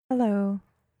Hello,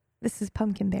 this is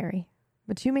Pumpkinberry,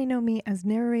 but you may know me as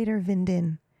narrator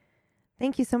Vindin.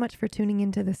 Thank you so much for tuning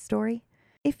into this story.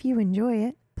 If you enjoy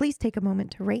it, please take a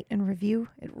moment to rate and review.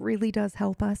 It really does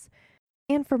help us.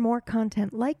 And for more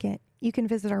content like it, you can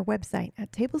visit our website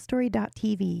at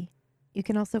tablestory.tv. You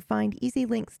can also find easy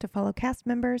links to follow cast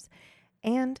members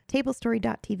and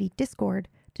tablestory.tv Discord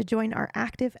to join our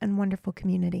active and wonderful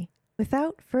community.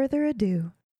 Without further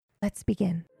ado, let's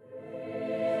begin.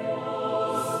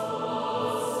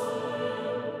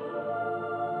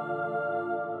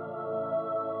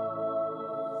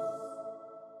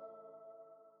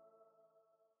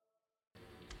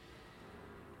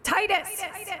 Titus!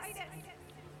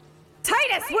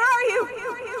 Titus, where are you?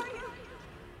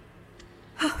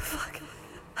 Oh, fuck.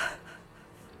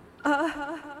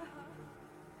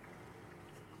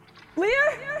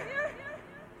 Lear?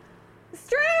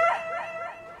 Estrella?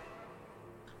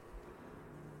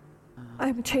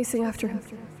 I'm chasing after him.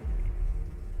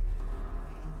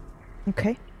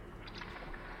 Okay.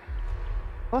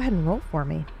 Go ahead and roll for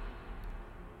me.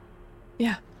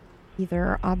 Yeah.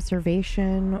 Either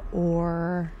observation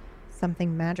or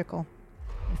something magical,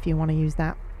 if you want to use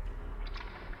that.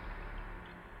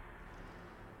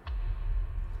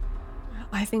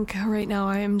 I think right now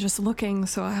I am just looking,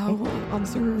 so I'll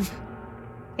observe.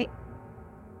 Hey.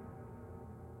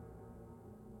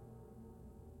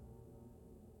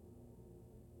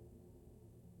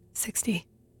 $60.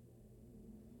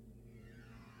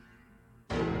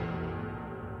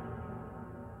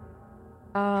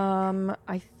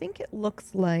 I think it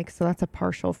looks like, so that's a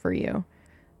partial for you.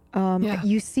 Yeah.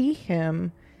 You see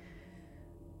him.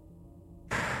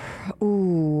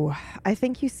 Ooh, I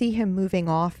think you see him moving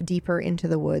off deeper into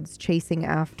the woods, chasing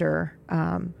after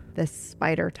this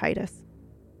spider Titus.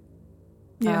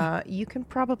 Yeah. You can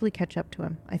probably catch up to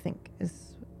him, I think,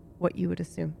 is what you would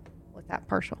assume with that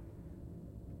partial.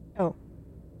 Oh.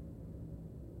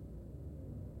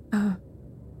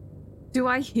 Do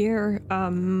I hear,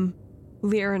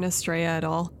 Lear and Estrella at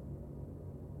all?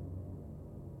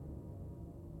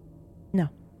 No.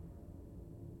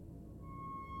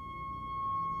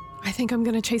 I think I'm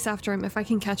gonna chase after him. If I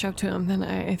can catch up to him, then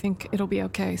I think it'll be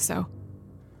okay, so.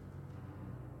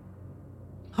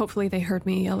 Hopefully they heard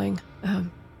me yelling.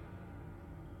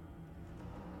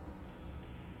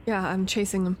 Yeah, I'm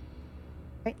chasing them.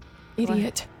 Okay.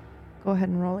 Idiot. Go ahead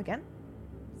and roll again.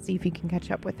 See if you can catch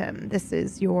up with him. This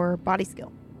is your body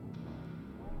skill.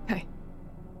 Okay.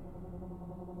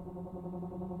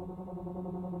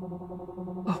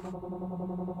 Oh.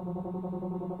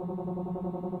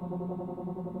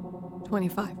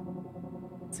 25.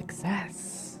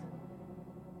 Success.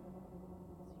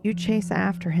 You chase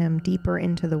after him deeper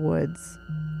into the woods.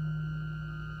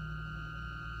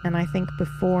 And I think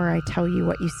before I tell you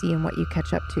what you see and what you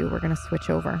catch up to, we're going to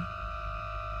switch over.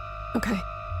 Okay.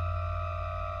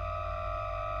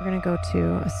 We're going to go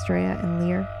to Estrella and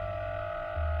Lear.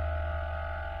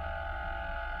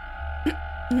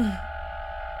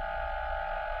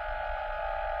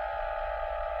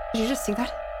 Did you just see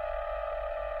that?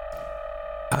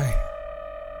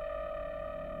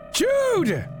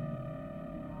 Jude!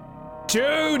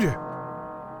 Jude!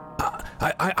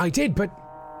 I did, but...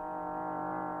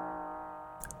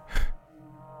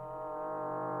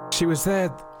 She was there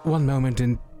one moment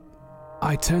and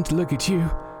I turned to look at you.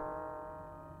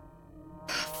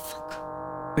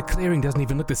 The clearing doesn't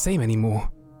even look the same anymore.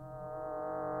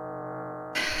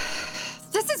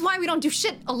 This is why we don't do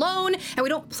shit alone, and we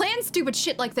don't plan stupid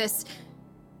shit like this.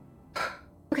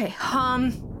 Okay,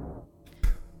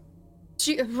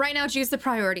 right now Jude's the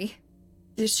priority.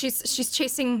 She's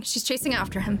chasing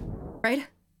after him, right?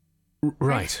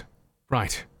 Right.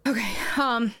 Okay,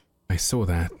 I saw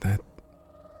that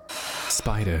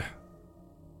spider.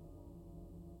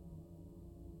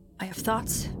 I have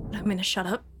thoughts, but I'm gonna shut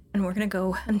up, and we're gonna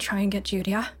go and try and get Jude,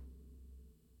 yeah?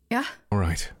 Yeah? All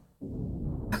right.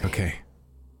 Okay.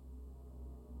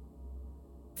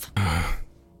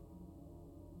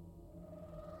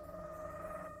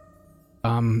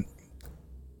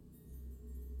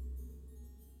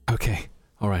 Okay.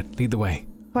 All right. Lead the way.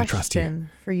 I trust you. Question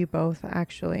for you both,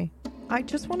 actually. I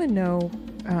just want to know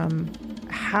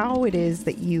how it is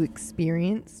that you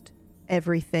experienced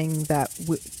everything that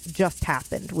just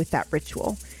happened with that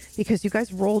ritual. Because you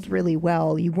guys rolled really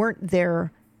well. You weren't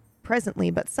there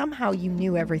presently, but somehow you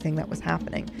knew everything that was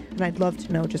happening. And I'd love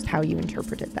to know just how you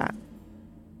interpreted that.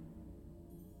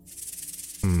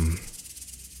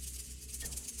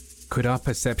 Could our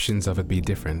perceptions of it be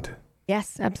different?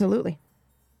 Yes, absolutely.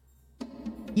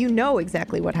 You know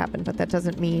exactly what happened, but that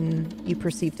doesn't mean you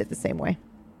perceived it the same way.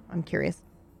 I'm curious.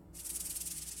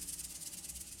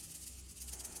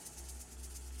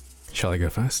 Shall I go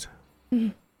first?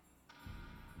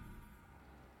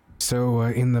 So,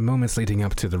 in the moments leading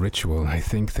up to the ritual, I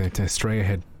think that Estrella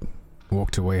had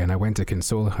walked away and I went to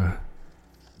console her.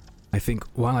 I think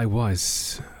while I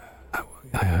was,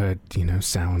 I heard,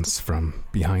 sounds from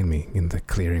behind me in the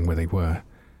clearing where they were,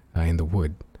 in the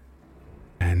wood.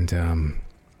 And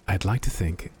I'd like to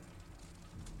think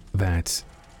that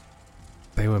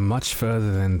they were much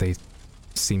further than they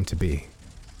seemed to be.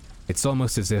 It's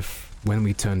almost as if when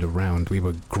we turned around, we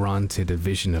were granted a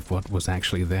vision of what was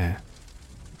actually there.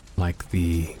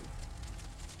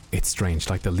 It's strange,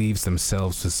 like the leaves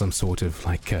themselves was some sort of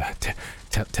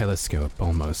telescope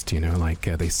almost,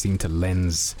 they seemed to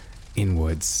lens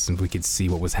inwards and we could see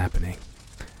what was happening.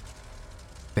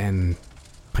 Then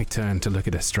I turned to look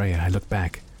at Estrella. I look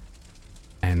back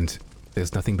and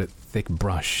there's nothing but thick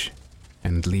brush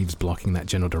and leaves blocking that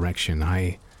general direction.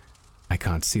 I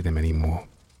can't see them anymore.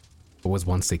 It was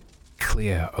once a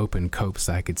clear, open copse.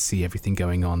 I could see everything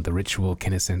going on, the ritual,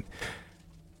 Kinnison,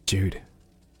 Jude,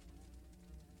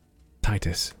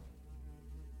 Titus.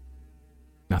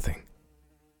 Nothing.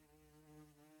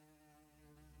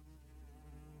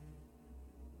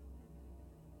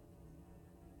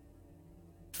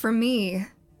 For me,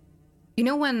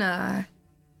 when a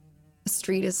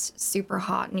street is super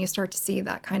hot and you start to see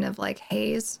that kind of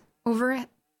haze over it?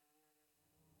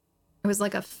 It was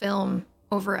like a film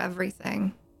over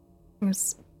everything. I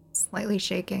was slightly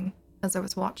shaking as I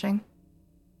was watching.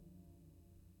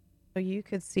 So you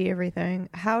could see everything.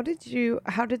 How did you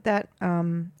react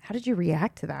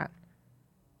to that?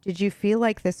 Did you feel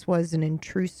like this was an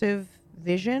intrusive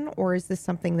vision, or is this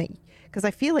something that, because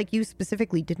I feel like you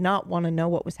specifically did not want to know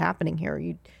what was happening here.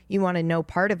 You want to know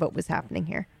part of what was happening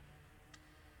here.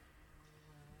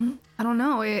 I don't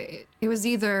know. It was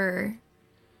either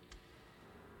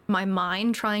my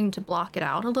mind trying to block it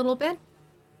out a little bit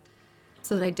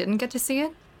so that I didn't get to see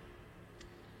it.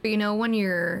 But when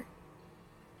you're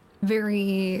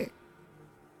very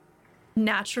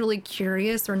naturally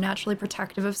curious or naturally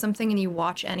protective of something and you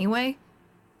watch anyway.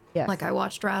 Yes. Like I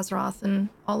watched Razroth and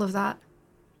all of that.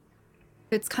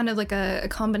 It's kind of like a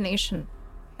combination,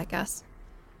 I guess.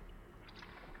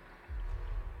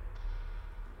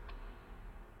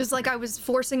 It's like I was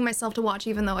forcing myself to watch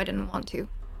even though I didn't want to.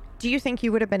 Do you think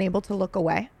you would have been able to look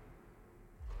away?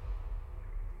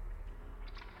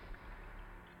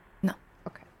 No.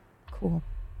 Okay, cool.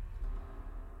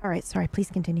 All right, sorry,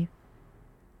 please continue.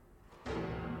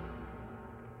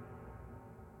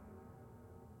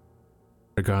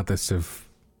 Regardless of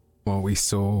what we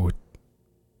saw or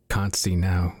can't see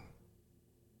now,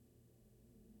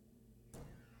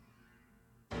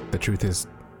 the truth is,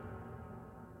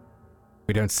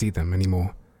 we don't see them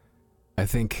anymore. I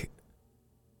think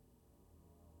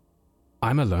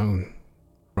I'm alone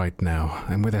right now.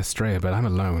 I'm with Estrella, but I'm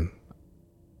alone.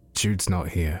 Jude's not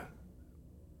here.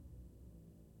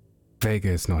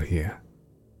 Vega's not here.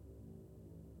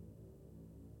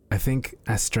 I think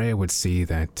Estrella would see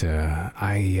that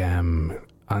I am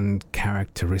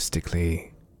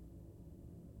uncharacteristically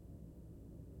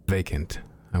vacant,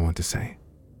 I want to say.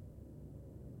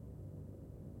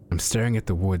 I'm staring at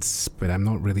the woods, but I'm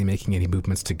not really making any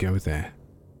movements to go there.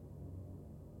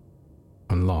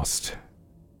 I'm lost.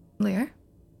 Lear?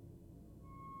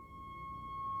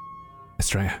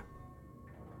 Estrella.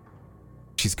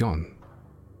 She's gone.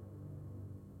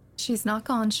 She's not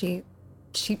gone. She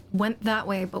went that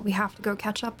way, but we have to go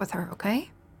catch up with her, okay?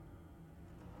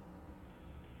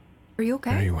 Are you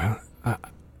okay? Very well.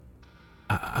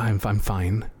 I'm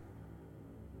fine.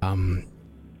 I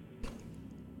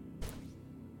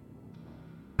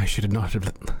should not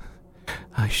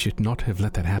have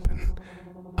let that happen.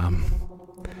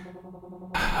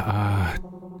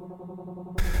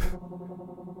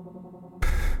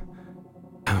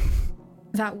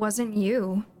 That wasn't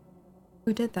you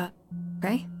who did that,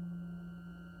 okay?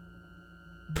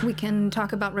 We can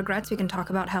talk about regrets, we can talk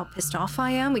about how pissed off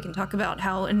I am, we can talk about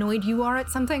how annoyed you are at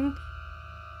something.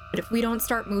 But if we don't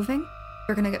start moving,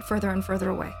 you're gonna get further and further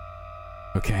away.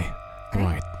 Okay. All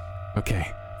right.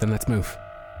 Okay. Then let's move.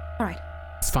 All right.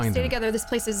 It's fine. Stay then. together. This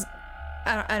place is.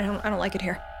 I don't like it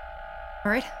here.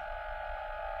 All right.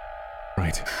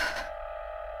 Right.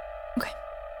 Okay.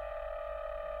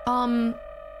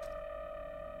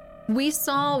 We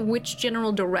saw which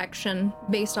general direction,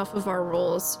 based off of our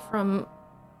rolls from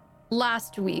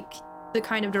last week, the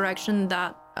kind of direction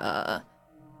that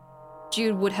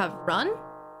Jude would have run,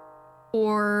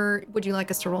 or would you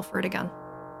like us to roll for it again?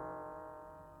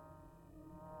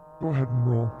 Go ahead and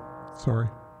roll. Sorry.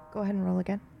 Go ahead and roll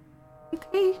again.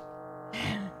 Okay.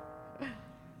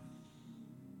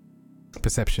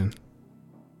 Perception.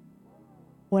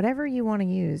 Whatever you want to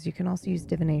use. You can also use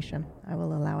divination. I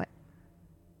will allow it.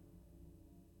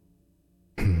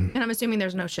 And I'm assuming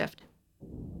there's no shift.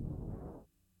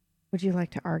 Would you like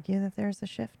to argue that there's a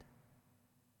shift?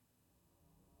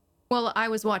 Well, I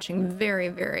was watching very,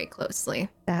 very closely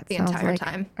That the sounds entire like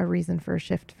time. a reason for a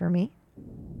shift for me.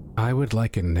 I would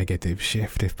like a negative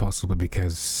shift if possible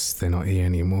because they're not here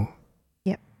anymore.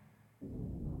 Yep.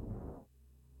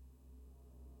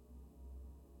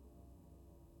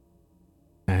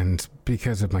 And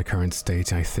because of my current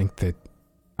state, I think that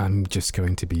I'm just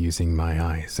going to be using my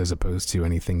eyes as opposed to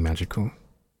anything magical.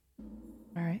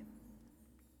 All right.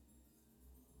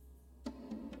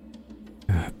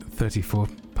 34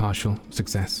 partial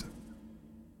success.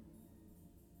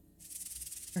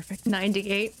 Perfect.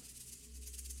 98.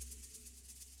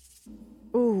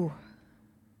 Ooh.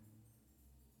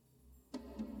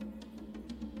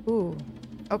 Ooh.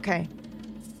 Okay.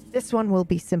 This one will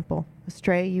be simple.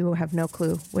 Astray, you have no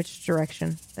clue which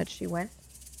direction that she went.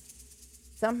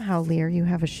 Somehow, Lear, you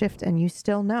have a shift and you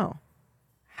still know.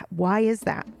 Why is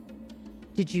that?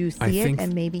 Did you see it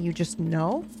and maybe you just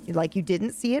know? Like you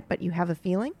didn't see it, but you have a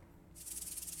feeling?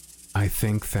 I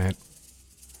think that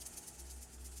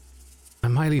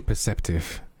I'm highly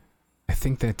perceptive. I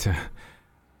think that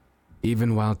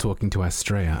even while talking to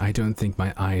Astrea, I don't think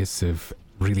my eyes have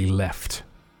really left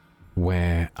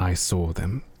where I saw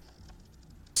them.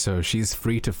 So she's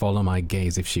free to follow my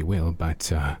gaze if she will,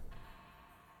 but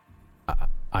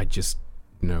I just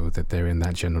know that they're in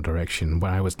that general direction.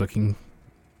 Where I was looking,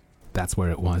 that's where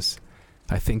it was.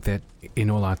 I think that in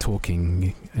all our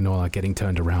talking, in all our getting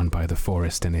turned around by the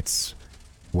forest and its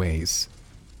ways,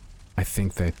 I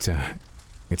think that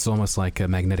it's almost like a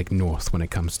magnetic north when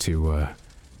it comes to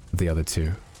the other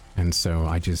two. And so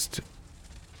I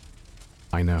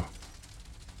know.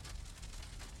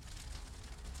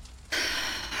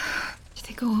 Did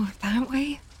they go that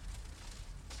way?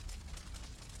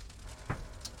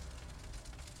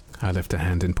 I lift a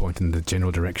hand and point in the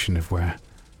general direction of where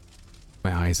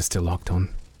my eyes are still locked on.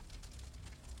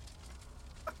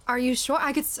 Are you sure?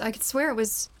 I could swear it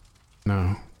was.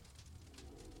 No.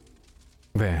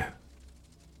 There.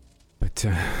 But,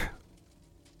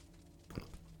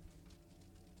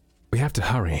 we have to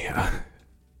hurry.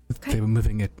 Okay. They were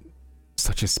moving at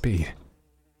such a speed.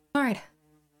 All right.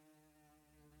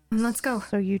 Let's go.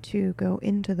 So you two go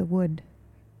into the wood.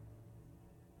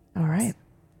 All right.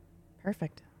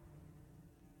 Perfect.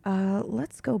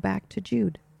 Let's go back to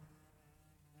Jude.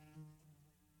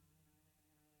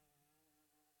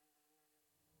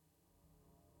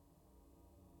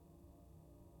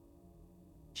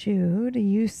 Jude,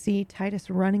 you see Titus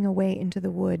running away into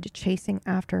the wood, chasing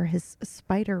after his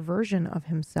spider version of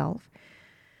himself.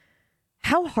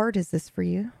 How hard is this for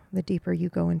you, the deeper you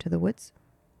go into the woods?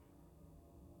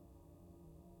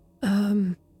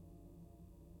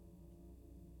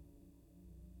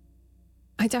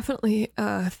 I definitely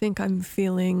think I'm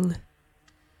feeling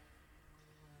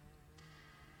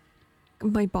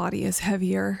my body is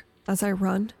heavier as I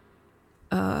run.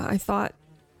 I thought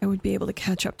I would be able to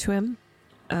catch up to him.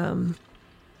 I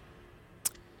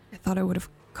thought I would have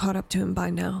caught up to him by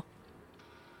now.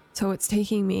 So it's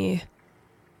taking me...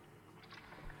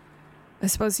 I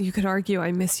suppose you could argue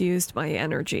I misused my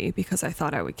energy because I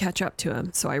thought I would catch up to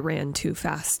him, so I ran too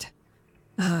fast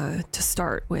to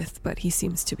start with, but he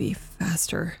seems to be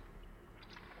faster.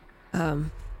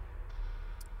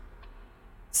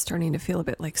 Starting to feel a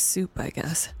bit like soup, I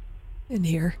guess, in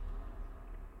here.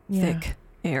 Yeah. Thick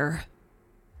air.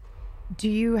 Do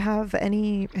you have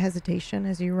any hesitation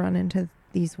as you run into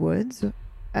these woods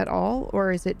at all?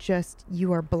 Or is it just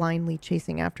you are blindly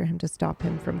chasing after him to stop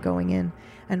him from going in?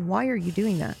 And why are you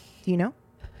doing that? Do you know?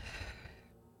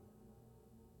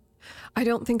 I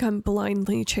don't think I'm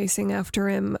blindly chasing after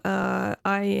him. I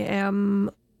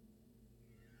am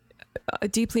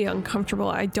deeply uncomfortable.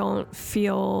 I don't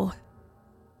feel...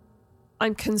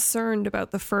 I'm concerned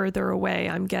about the further away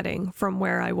I'm getting from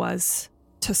where I was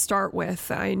to start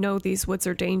with. I know these woods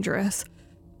are dangerous.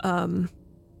 I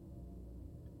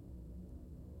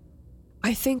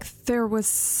think there was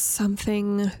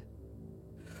something...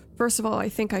 First of all, I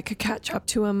think I could catch up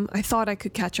to him. I thought I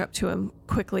could catch up to him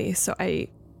quickly, so I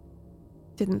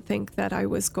didn't think that I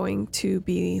was going to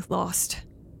be lost.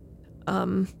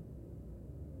 But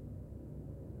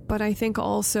I think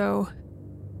also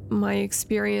my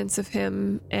experience of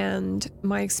him and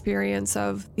my experience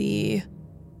of the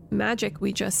magic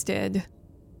we just did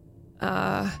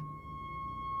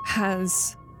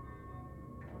has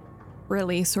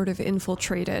really sort of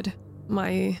infiltrated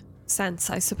my sense,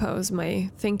 I suppose,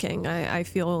 my thinking. I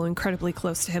feel incredibly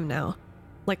close to him now.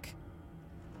 Like,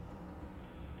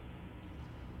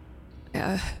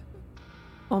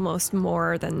 almost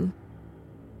more than...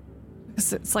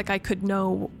 It's like I could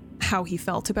know how he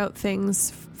felt about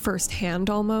things firsthand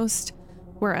almost,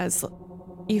 whereas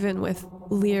even with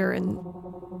Lear and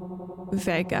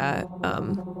Vega,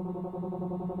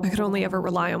 I could only ever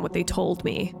rely on what they told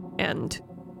me and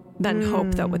then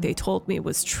hope that what they told me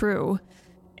was true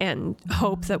and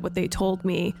hope that what they told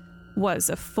me was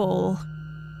a full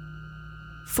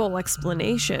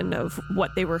explanation of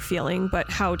what they were feeling, but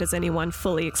how does anyone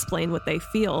fully explain what they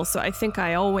feel? So I think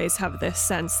I always have this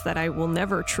sense that I will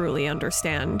never truly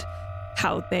understand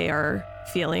how they are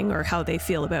feeling or how they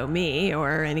feel about me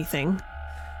or anything.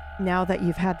 Now that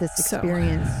you've had this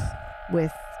experience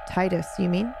with Titus, you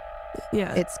mean?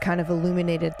 Yeah. It's kind of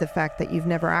illuminated the fact that you've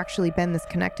never actually been this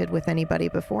connected with anybody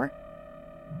before?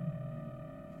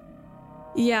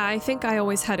 Yeah, I think I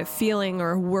always had a feeling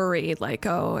or worry like,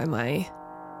 oh, am I...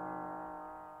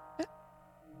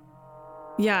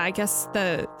 Yeah, I guess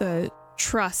the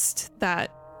trust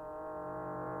that,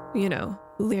 you know,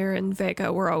 Lear and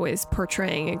Vega were always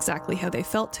portraying exactly how they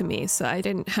felt to me, so I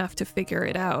didn't have to figure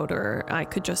it out, or I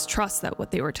could just trust that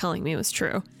what they were telling me was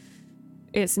true.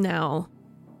 Is now,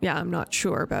 yeah, I'm not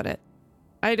sure about it.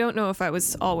 I don't know if I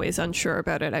was always unsure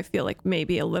about it. I feel like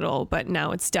maybe a little, but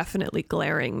now it's definitely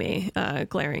glaring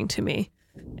to me.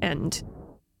 And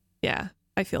yeah,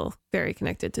 I feel very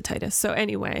connected to Titus. So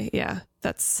anyway, yeah,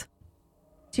 that's...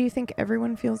 Do you think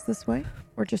everyone feels this way,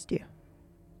 or just you?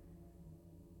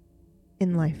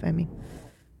 In life, I mean.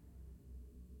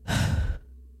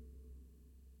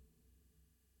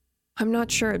 I'm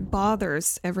not sure it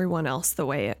bothers everyone else the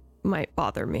way it might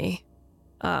bother me.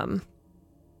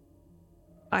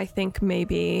 I think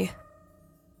maybe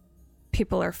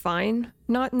people are fine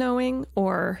not knowing,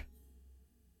 or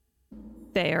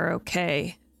they are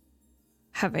okay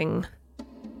having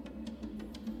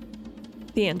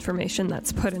the information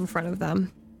that's put in front of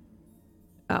them.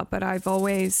 But I've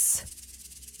always,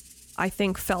 I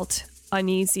think, felt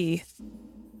uneasy,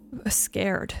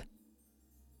 scared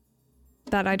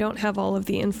that I don't have all of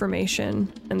the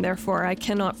information, and therefore I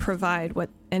cannot provide what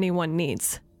anyone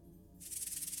needs.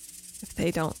 If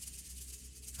I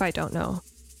don't know.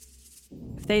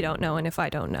 If they don't know, and if I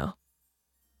don't know.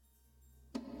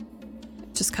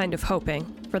 Just kind of hoping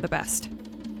for the best.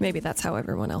 Maybe that's how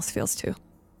everyone else feels too.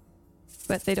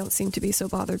 But they don't seem to be so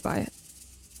bothered by it.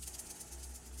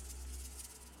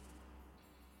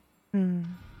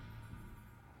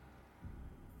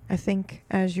 I think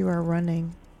as you are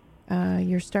running,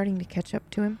 you're starting to catch up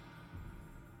to him.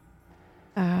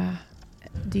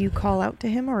 Do you call out to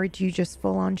him, or do you just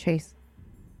full on chase?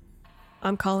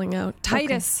 I'm calling out,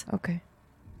 Titus! Okay.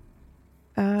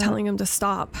 Telling him to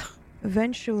stop.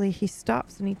 Eventually he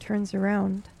stops and he turns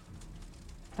around,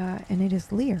 and it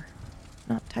is Lear,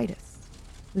 not Titus,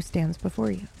 who stands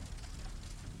before you.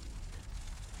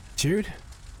 Jude?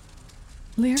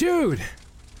 Lear? Jude!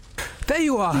 There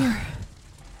you are! Lear.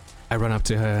 I run up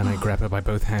to her and I grab her by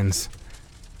both hands.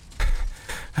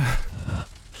 I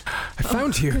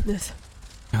found you! Goodness.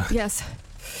 Yes.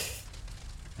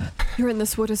 You're in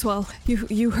this wood as well.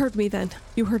 You heard me then.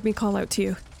 You heard me call out to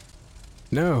you.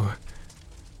 No,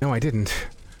 I didn't.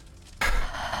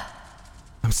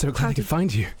 I'm so glad I could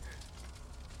find you.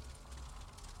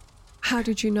 How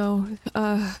did you know?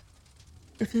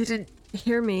 If you didn't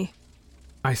hear me.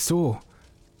 I saw.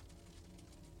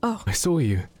 Oh. I saw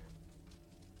you.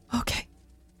 Okay.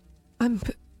 I'm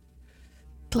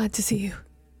glad to see you.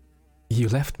 You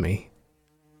left me.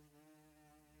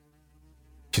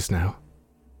 Just now.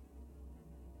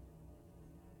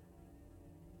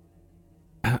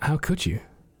 How could you?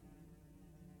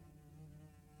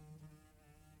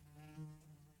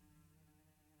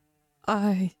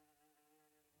 I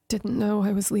didn't know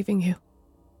I was leaving you.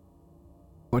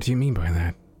 What do you mean by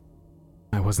that?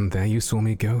 I wasn't there. You saw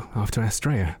me go after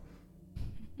Astrea.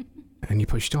 And you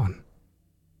pushed on.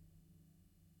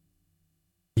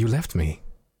 You left me.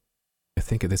 I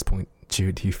think at this point,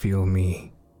 Jude, you feel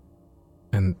me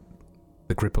and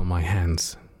the grip on my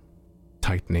hands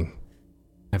tightening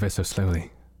ever so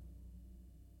slowly.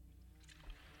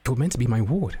 You're meant to be my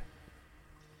ward.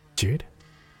 Jude?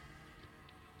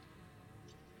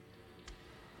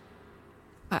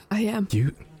 I am.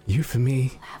 You for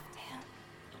me.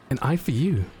 And I for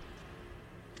you.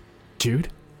 Jude?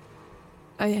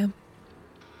 I am.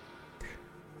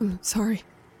 I'm sorry.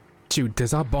 Jude,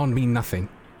 does our bond mean nothing?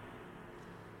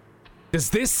 Does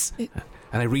this...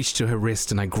 And I reach to her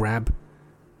wrist and I grab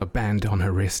a band on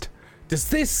her wrist. Does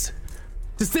this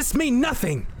mean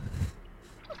nothing?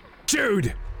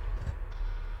 Jude!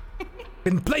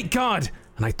 And Blake guard!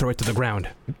 And I throw it to the ground.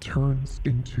 It turns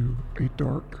into a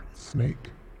dark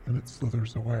snake and it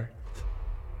slithers away.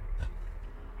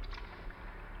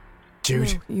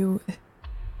 Jude. No, you...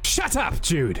 Shut up,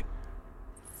 Jude!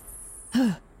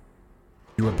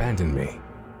 You abandoned me.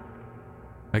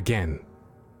 Again.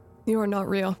 You are not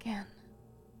real. Again.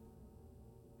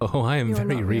 Oh, I am You are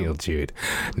very not real, real. Jude.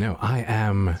 No, I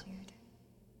am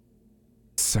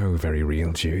so very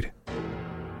real, Jude.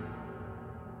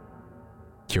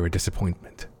 You're a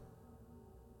disappointment.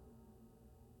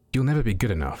 You'll never be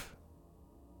good enough.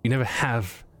 You never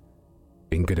have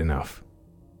been good enough.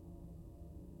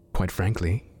 Quite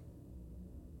frankly,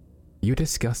 you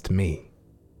disgust me.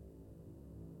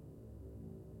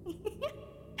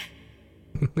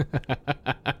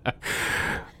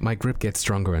 My grip gets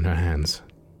stronger in her hands.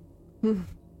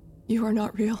 You are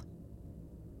not real.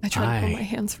 I try to pull my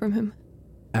hands from him.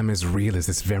 I'm as real as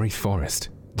this very forest,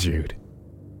 Jude.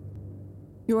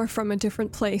 You are from a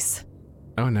different place.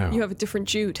 Oh no. You have a different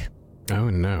Jude. Oh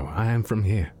no, I am from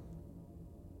here.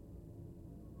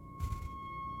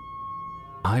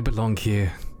 I belong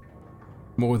here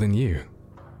more than you.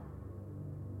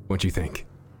 What do you think?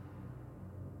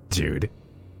 Jude?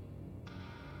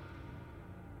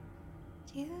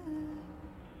 Jude.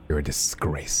 You're a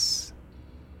disgrace.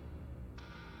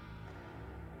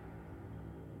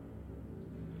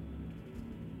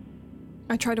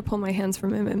 I try to pull my hands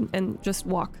from him and just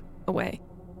walk away.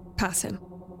 Pass him.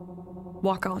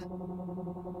 Walk on.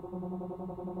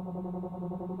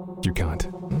 You can't.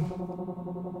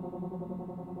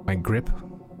 My grip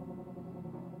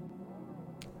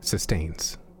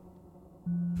sustains.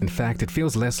 In fact, it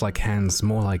feels less like hands,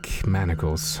 more like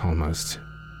manacles, almost.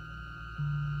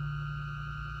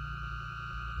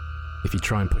 If you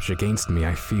try and push against me,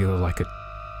 I feel like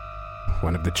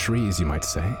one of the trees, you might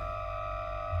say.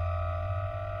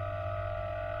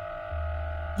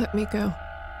 Let me go.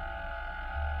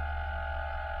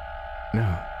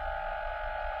 No,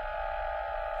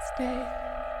 Stay.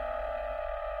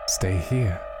 stay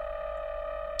here,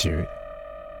 Jude.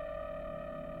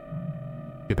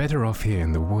 You're better off here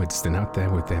in the woods than out there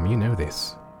with them, you know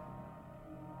this.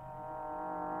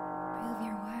 Prove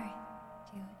your worth,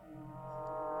 Jude.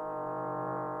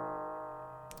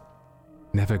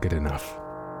 Never good enough.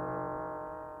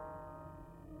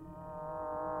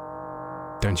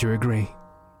 Don't you agree?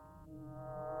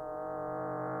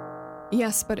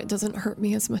 Yes, but it doesn't hurt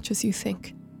me as much as you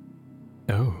think.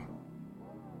 Oh.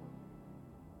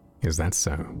 Is that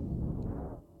so?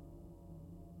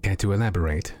 Care to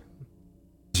elaborate,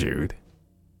 Jude?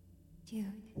 Jude.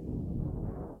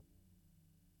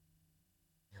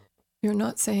 You're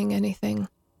not saying anything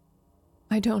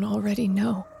I don't already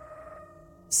know.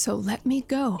 So let me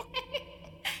go.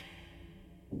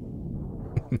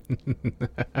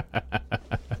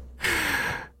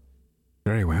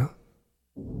 Very well.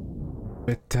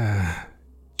 But,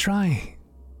 try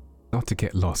not to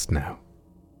get lost now.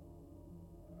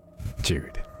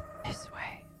 Jude. This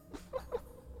way.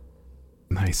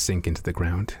 I sink into the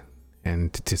ground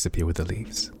and disappear with the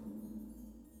leaves.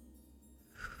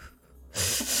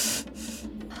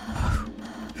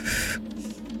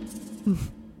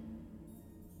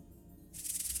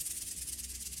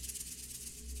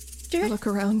 I Jude? look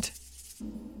around.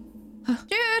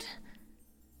 Jude?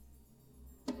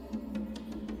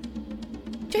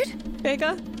 Jude?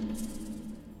 Vega?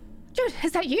 Jude,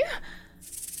 is that you?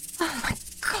 Oh my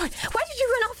god, why did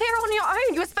you run off here on your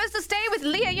own? You were supposed to stay with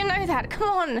Leah, you know that. Come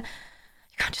on. You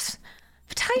can't just...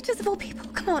 Potatoes of all people,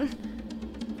 come on.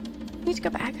 You need to go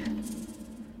back.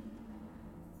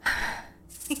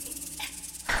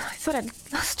 I thought I'd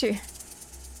lost you.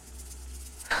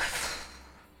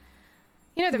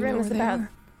 You know the You know rumors where they about are.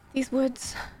 these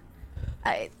woods.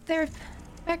 They're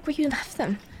back where you left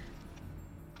them.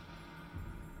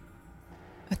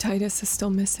 Titus is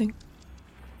still missing.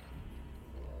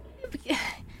 He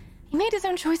made his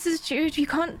own choices, Jude. We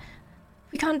can't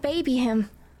baby him.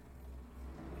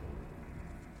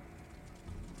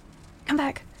 Come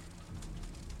back.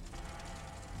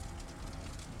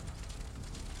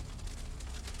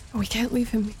 We can't leave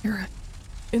him here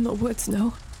in the woods,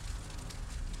 no?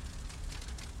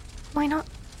 Why not?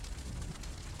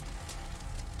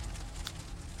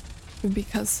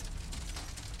 Because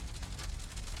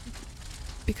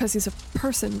he's a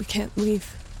person, we can't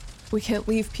leave. We can't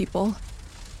leave people.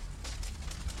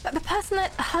 But the person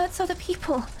that hurts other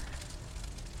people.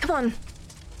 Come on.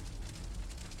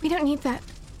 We don't need that.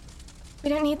 We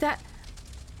don't need that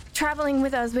traveling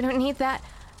with us. We don't need that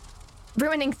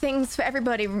ruining things for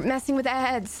everybody, messing with their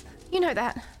heads. You know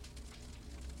that.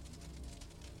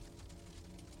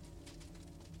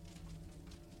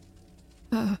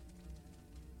 Come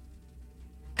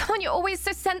on, you're always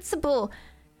so sensible.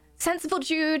 Sensible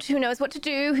Jude, who knows what to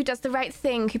do, who does the right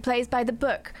thing, who plays by the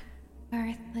book.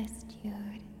 Worthless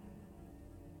Jude.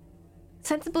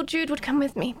 sensible Jude would come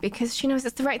with me because she knows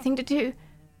it's the right thing to do.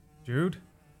 Jude?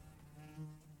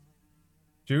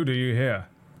 Jude, are you here?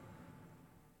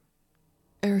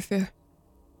 Arafir.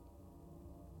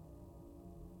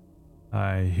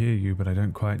 I hear you, but I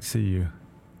don't quite see you.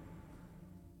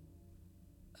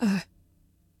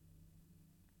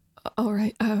 All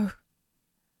right.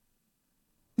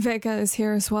 Vega is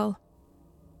here as well.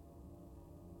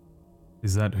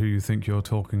 Is that who you think you're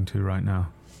talking to right now?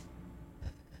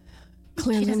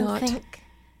 Clearly she doesn't not. think.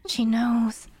 She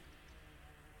knows.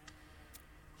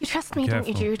 You trust me, don't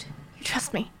you, Careful. Jude? You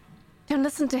trust me. Don't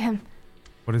listen to him.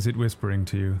 What is it whispering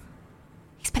to you?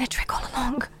 He's been a trick all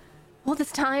along. All the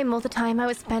time I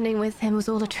was spending with him was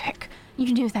all a trick.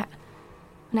 You knew that.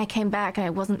 When I came back, I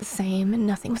wasn't the same, and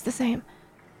nothing was the same.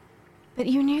 But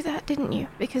you knew that, didn't you?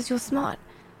 Because you're smart.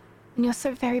 And you're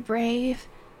so very brave.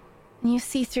 And you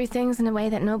see through things in a way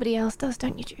that nobody else does,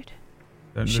 don't you, Jude?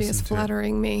 Don't She listen is to it.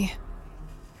 flattering me.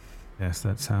 Yes,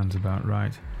 that sounds about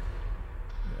right.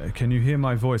 Can you hear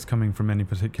my voice coming from any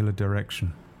particular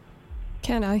direction?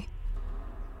 Can I?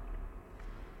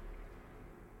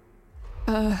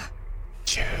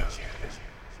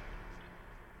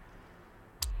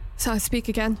 So I speak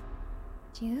again.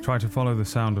 Jude? Try to follow the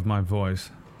sound of my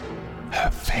voice. Her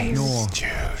face, Ignore Jude.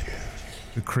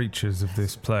 the creatures of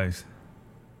this place.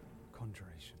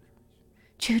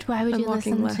 Jude, why would I'm you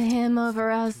walking listen to left. him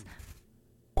over us?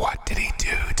 What did he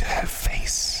do to her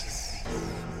face?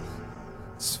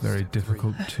 It's very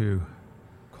difficult to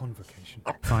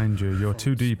find you. You're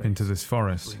too deep into this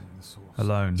forest.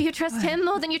 Alone. Do you trust him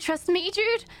more than you trust me,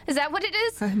 Jude? Is that what it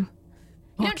is? I'm You don't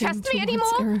walking trust me towards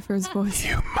anymore? Arafir's voice.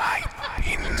 You might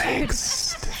be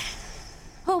next.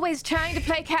 Always trying to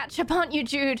play catch up, aren't you,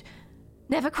 Jude?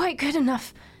 Never quite good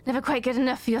enough. Never quite good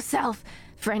enough for yourself.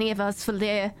 For any of us, for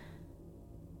Lear.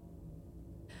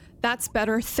 That's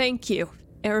better. Thank you.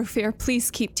 Arafir, please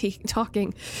keep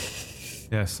talking.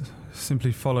 Yes,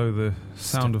 simply follow the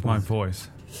sound of my voice.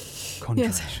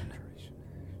 Yes.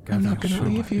 I'm not gonna Should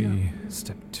leave you. be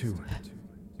Step 2.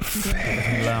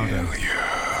 getting louder,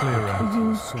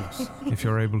 clearer, if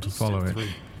you're able to follow it.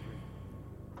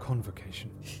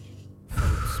 Convocation.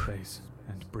 Follow space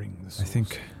and bring the I source.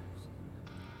 think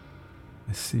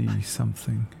I see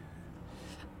something.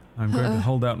 I'm going to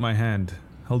hold out my hand.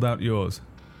 Hold out yours.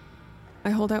 I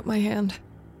hold out my hand.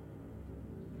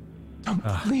 Don't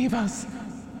leave us.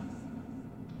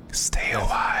 Stay a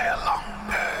while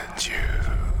longer, Jude.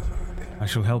 I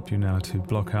shall help you now to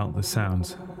block out the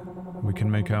sounds. We can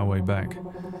make our way back.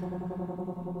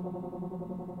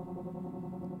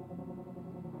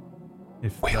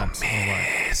 If We'll that's all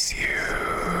right. miss you.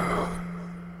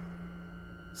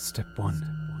 Step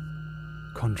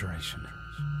 1. Conjuration.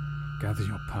 Gather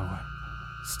your power.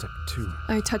 Step 2.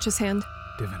 I touch his hand.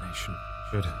 Divination.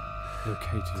 Good.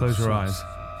 Locate Close your source. eyes.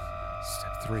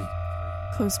 Step 3.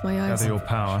 Close my eyes. Gather your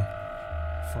power.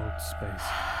 Fold space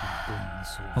and bring the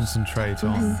source. Concentrate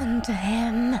on Listen to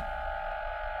him.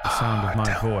 the sound of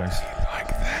my voice. Like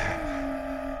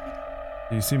that.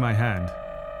 Do you see my hand?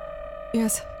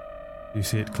 Yes. Do you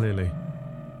see it clearly?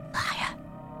 Liar.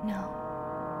 No.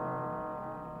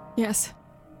 Yes.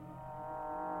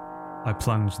 I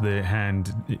plunge the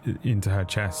hand into her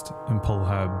chest and pull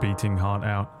her beating heart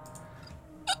out.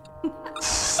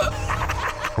 Step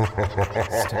 1.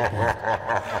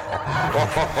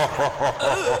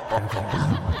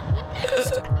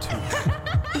 Step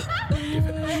 2.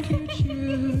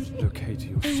 Divination. Locate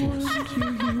your source.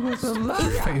 You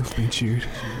failed me, Jude.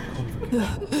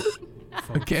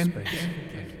 Fold Again? space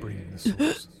and bring the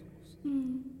source.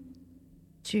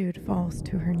 Jude falls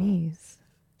to her knees,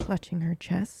 clutching her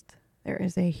chest. There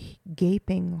is a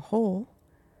gaping hole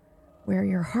where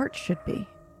your heart should be.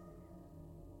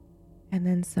 And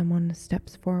then someone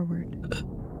steps forward.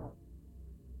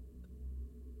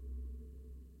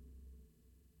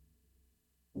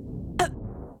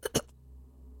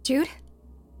 Jude?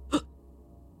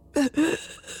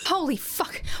 Holy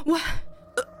fuck. What?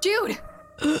 Jude!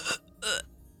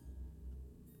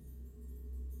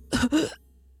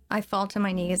 I fall to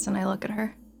my knees and I look at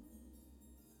her.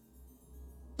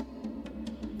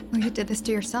 Well, you did this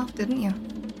to yourself, didn't you?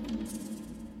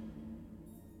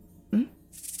 Hmm?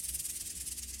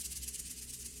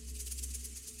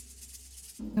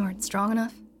 You weren't strong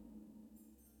enough?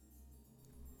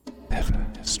 Never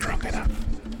strong enough.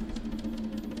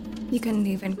 You couldn't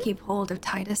even keep hold of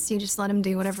Titus. You just let him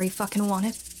do whatever he fucking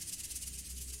wanted.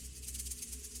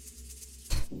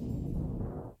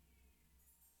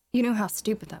 You knew how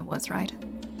stupid that was, right?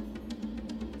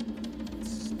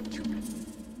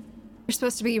 You're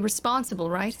supposed to be responsible,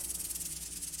 right?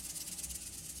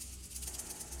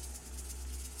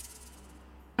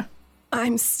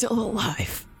 I'm still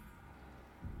alive.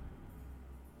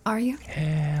 Are you?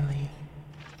 Ellie.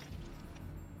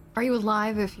 Are you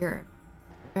alive if you're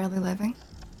barely living?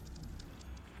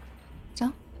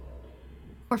 Still?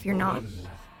 Or if you're not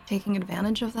taking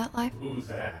advantage of that life? Who's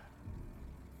that?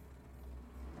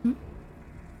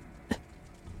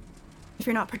 If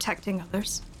you're not protecting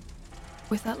others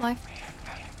with that life?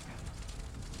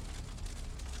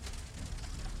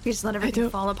 You just let everything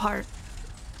fall apart.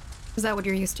 Is that what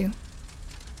you're used to?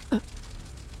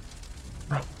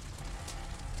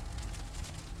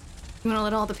 You want to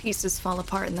let all the pieces fall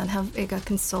apart and then have Iga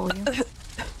console you?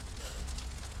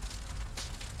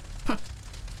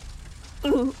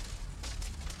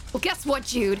 Well, guess what,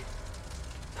 Jude?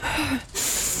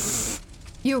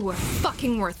 You were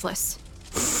fucking worthless.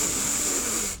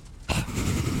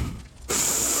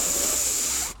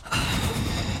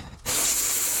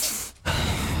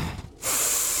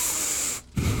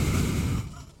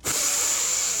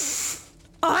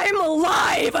 I'm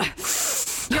alive!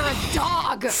 You're a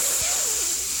dog!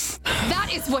 That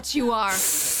is what you are!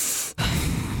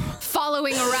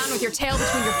 Following around with your tail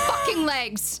between your fucking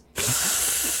legs!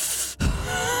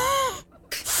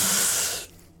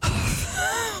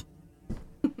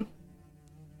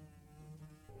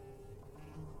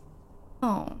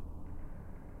 Oh.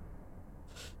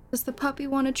 Does the puppy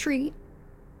want a treat?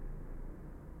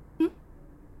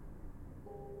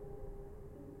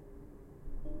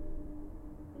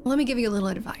 Let me give you a little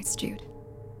advice, Jude.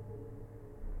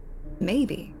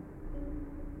 Maybe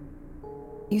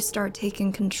you start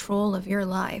taking control of your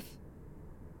life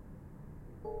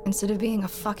instead of being a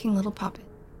fucking little puppet.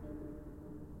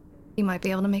 You might be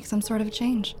able to make some sort of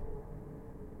change.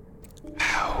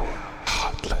 How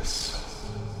heartless.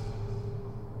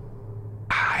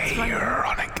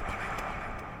 Ironic.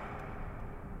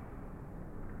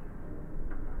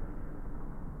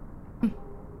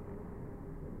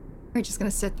 We're just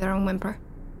gonna sit there and whimper.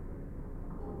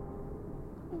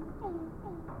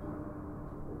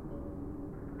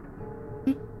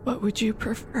 What would you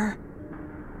prefer?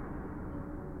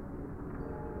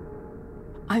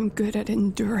 I'm good at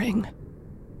enduring.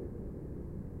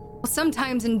 Well,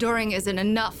 sometimes enduring isn't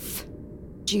enough,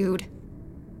 Jude.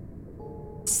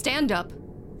 Stand up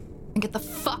and get the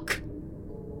fuck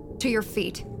to your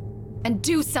feet and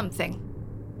do something.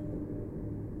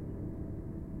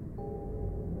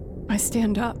 I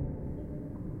stand up.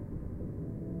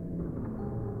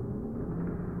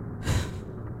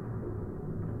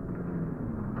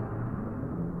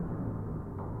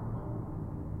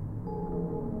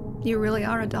 You really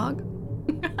are a dog?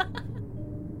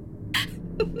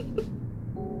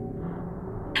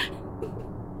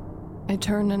 I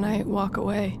turn and I walk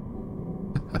away.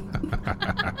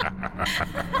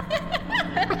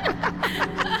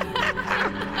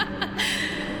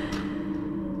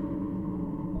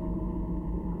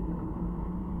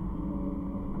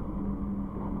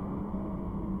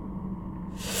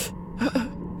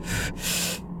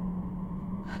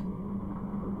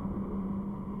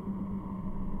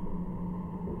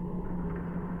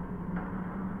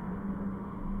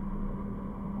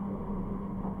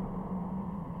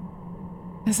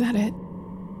 Is that it?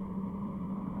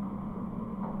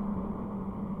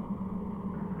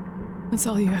 That's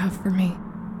all you have for me.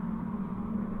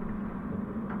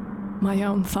 My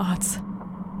own thoughts.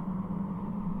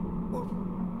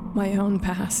 My own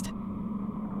past.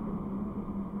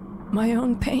 My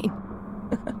own pain.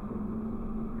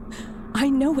 I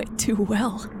know it too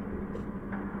well.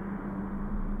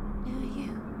 Do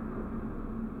you?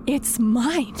 It's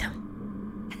mine.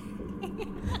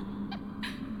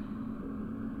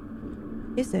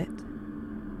 Is it?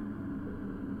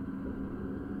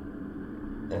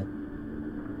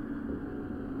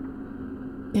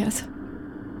 Yes.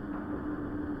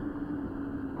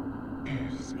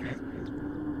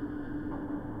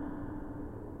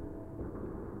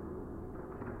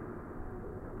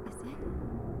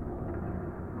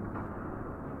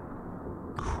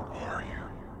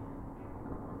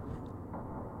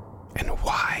 And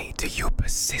why do you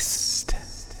persist?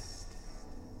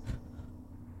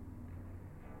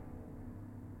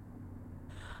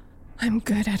 I'm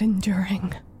good at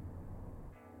enduring.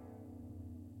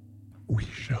 We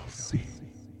shall see.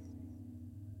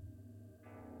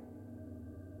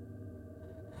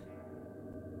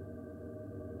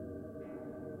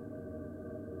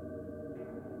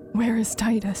 Where is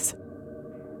Titus?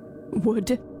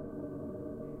 Wood?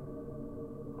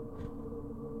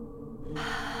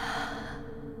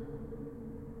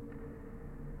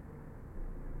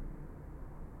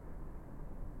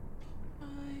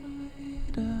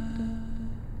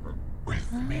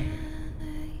 With me.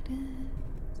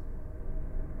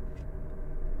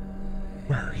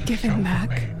 give him back.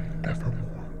 Remain evermore.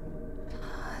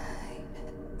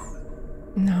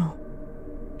 No.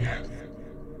 Yes.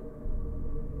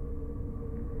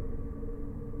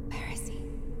 Where is he?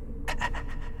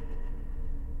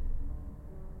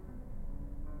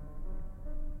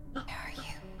 Where are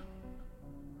you?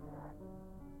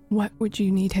 What would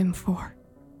you need him for?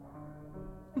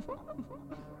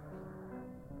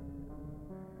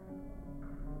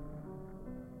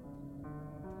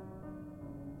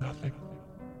 Nothing.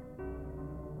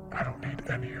 I don't need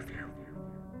any of you.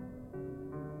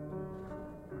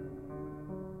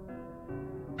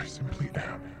 I simply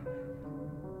am.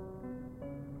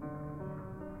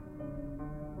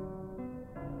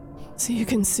 So you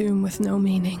consume with no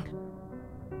meaning.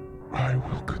 I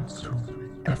will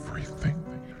consume everything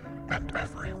and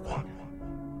everyone.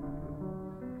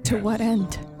 To what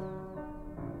end?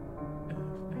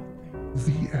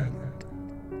 The end.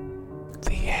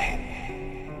 The end.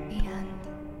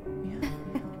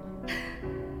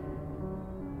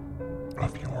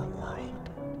 Of your world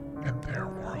and their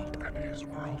world and his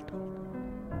world.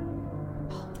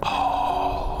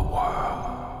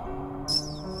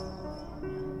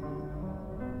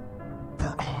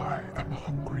 For I am a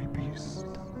hungry beast.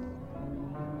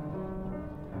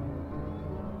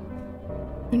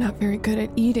 You're not very good at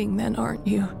eating then, aren't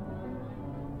you?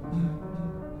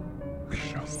 We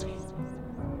shall see.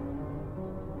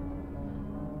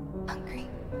 Hungry.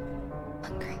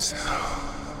 Hungry. So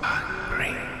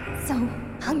hungry. So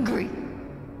hungry.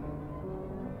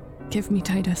 Give me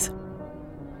Titus.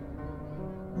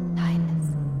 Titus.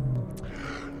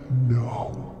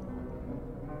 No.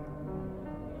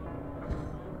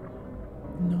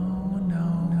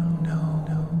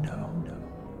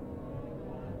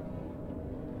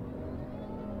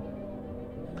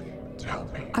 Tell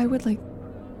me, I would like...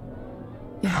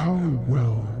 how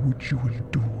well would you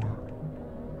endure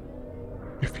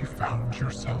if you found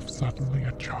yourself suddenly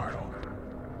a child?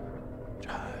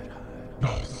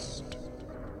 Lost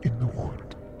in the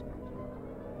wood.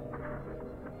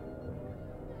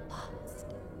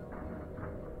 Lost.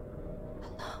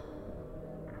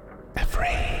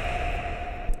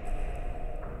 Afraid.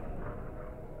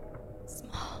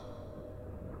 Small.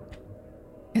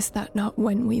 Is that not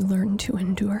when we learn to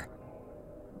endure?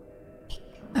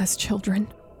 As children?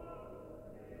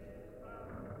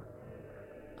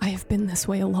 I have been this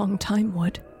way a long time,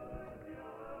 Wood.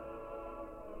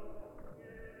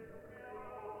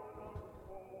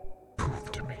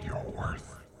 Prove to me your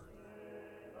worth.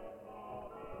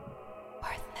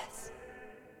 Worthless.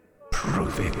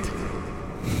 Prove it.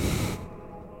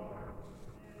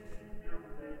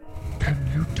 Can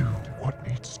you do what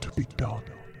needs to be done?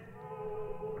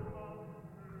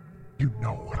 You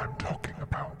know what I'm talking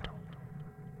about.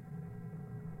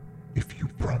 If you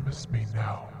promise me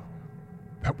now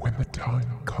that when the time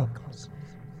comes,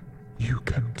 you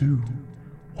can do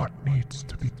what needs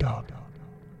to be done,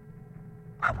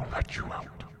 I will let you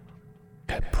out.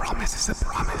 A promise is a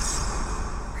promise.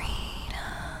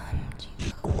 Freedom.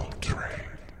 Equal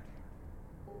trade.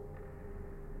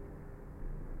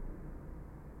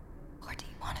 Or do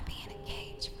you want to be in a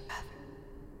cage forever?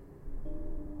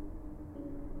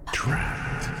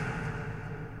 Trapped.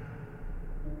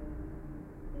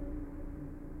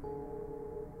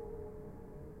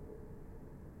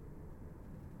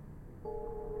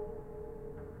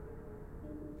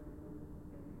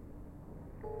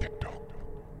 TikTok.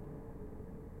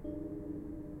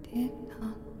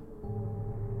 Tick-tock.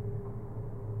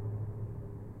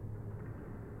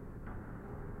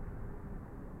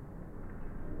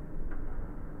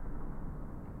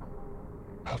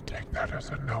 I'll take that as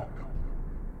a no.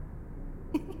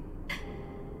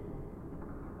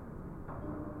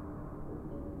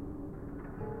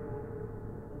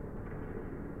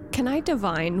 Can I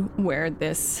divine where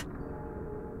this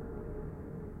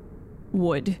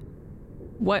wood...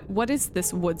 What is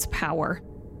this wood's power?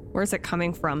 Where is it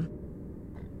coming from?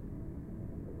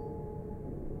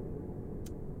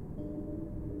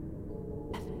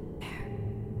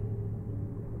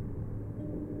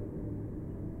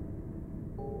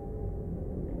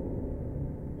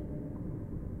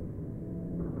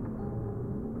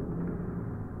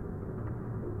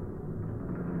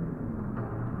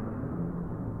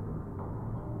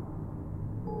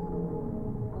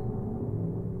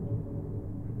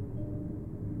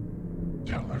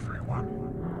 Tell everyone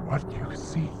what you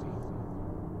see.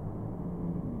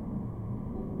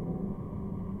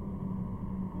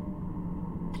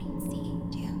 What do you see,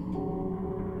 June?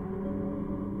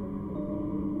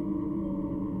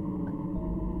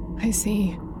 I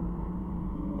see.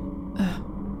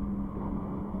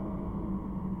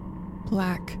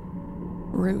 Black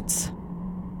roots.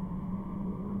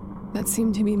 that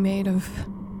seem to be made of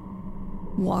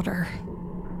water,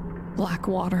 black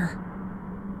water.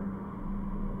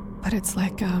 But it's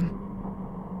like a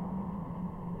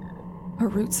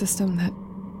root system that,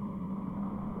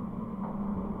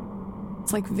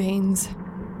 it's like veins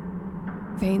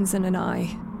in an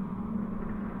eye,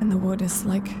 and the wood is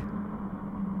like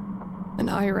an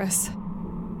iris.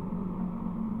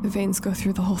 The veins go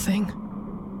through the whole thing.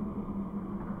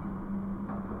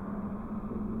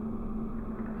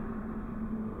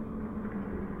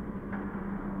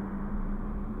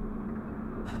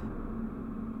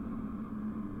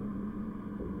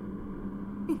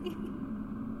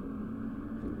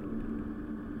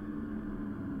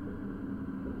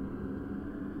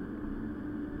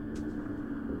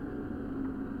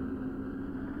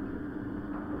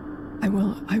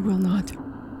 I will not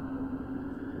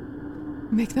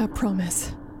make that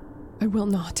promise. I will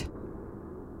not.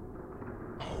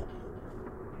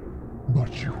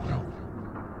 But you will.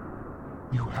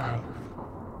 You have.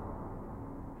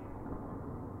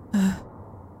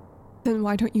 Then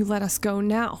why don't you let us go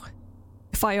now?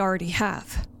 If I already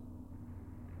have.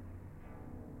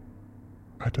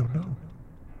 I don't know.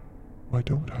 Why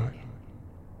don't I?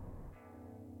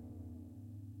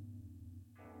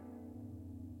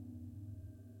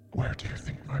 Where do you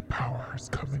think my power is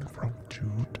coming from,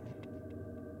 Jude?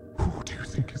 Who do you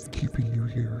think is keeping you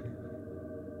here?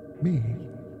 Me?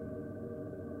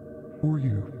 Or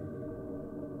you?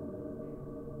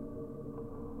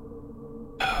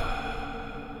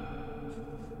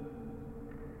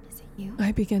 Is it you?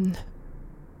 I begin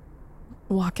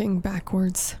walking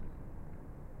backwards.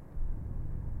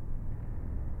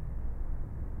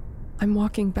 I'm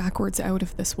walking backwards out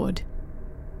of this wood.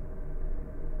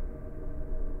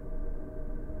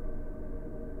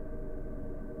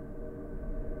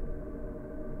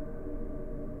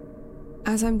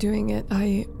 As I'm doing it,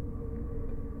 I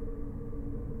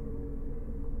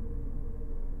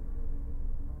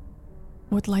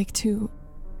would like to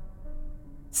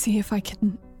see if I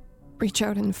can reach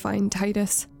out and find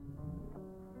Titus.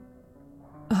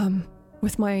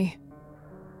 With my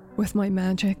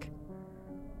magic.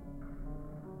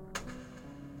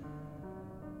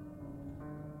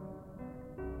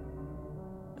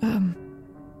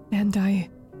 And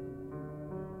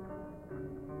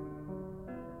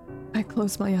I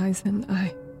close my eyes and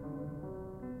I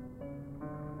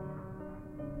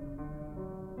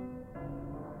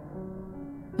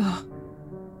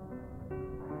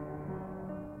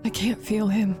can't feel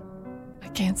him. I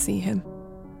can't see him.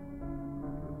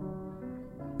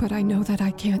 But I know that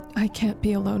I can't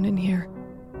be alone in here.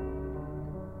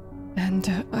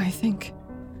 And I think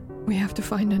we have to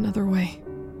find another way.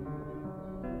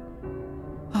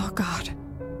 Oh God.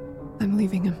 I'm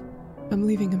leaving him. I'm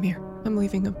leaving him here. I'm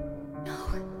leaving him. No.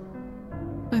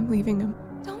 I'm leaving him.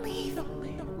 Don't leave. No.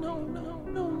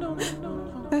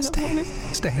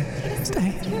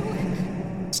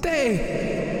 Stay.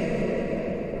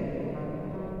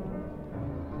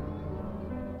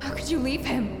 How could you leave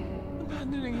him?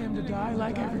 Abandoning him to die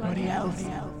like everybody else.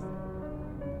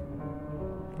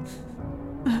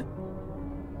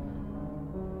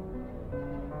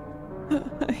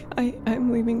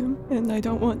 I'm leaving him, and I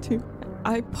don't want to.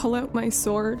 I pull out my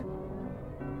sword,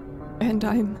 and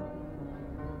I'm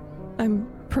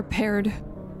prepared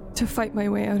to fight my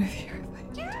way out of here.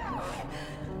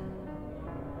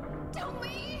 Don't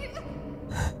leave.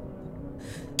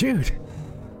 Jude!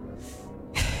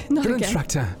 Not Drill again.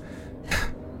 instructor!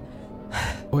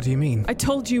 What do you mean? I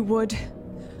told you, Wood.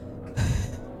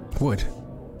 Wood?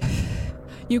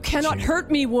 You cannot Jude. hurt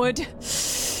me, Wood.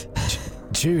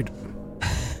 Jude!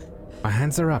 My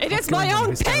hands are up. It What's is my going on? own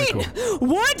Hysterical. pain!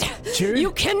 Wood! Jude?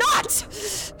 You cannot!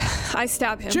 I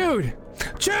stab him. Jude!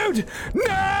 Jude!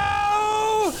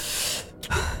 No!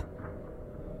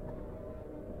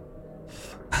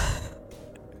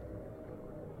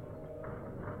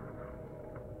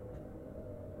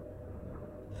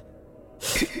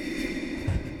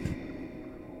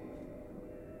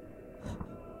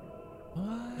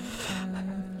 What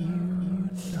have you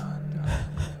done?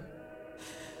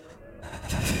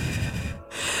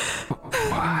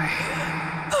 Why?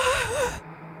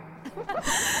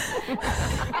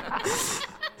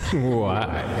 Why?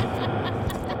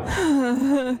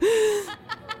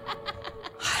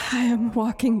 I am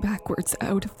walking backwards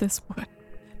out of this wood,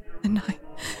 and I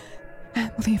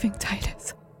am leaving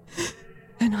Titus.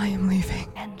 And I am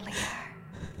leaving. And Lear.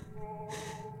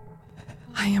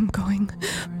 I am going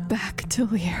back to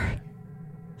Lear.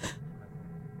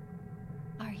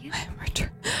 Are you? I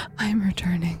am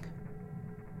returning.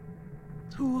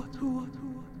 To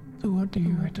what do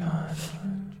you return?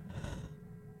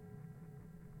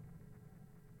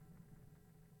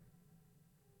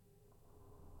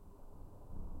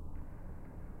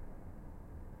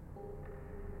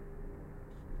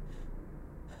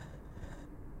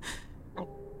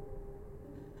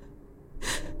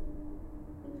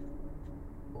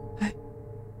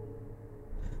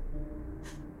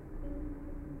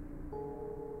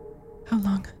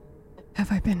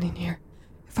 have I been in here?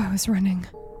 If I was running.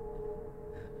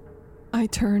 I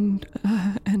turned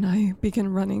and I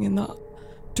began running in the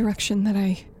direction that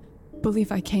I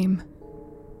believe I came.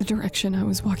 The direction I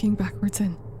was walking backwards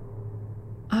in.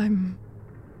 I'm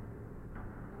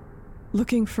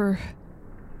looking for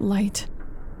light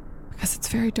because it's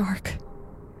very dark.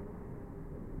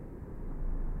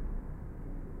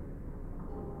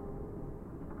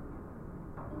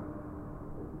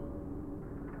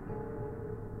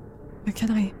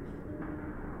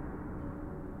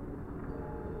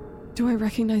 Do I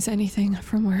recognize anything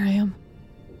from where I am?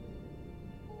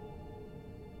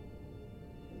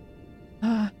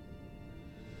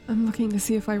 I'm looking to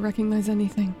see if I recognize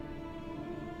anything.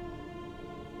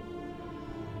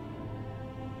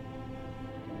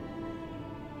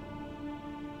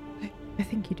 I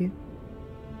think you do.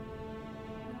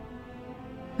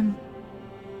 I'm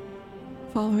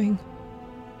following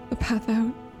the path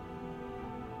out.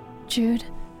 Jude.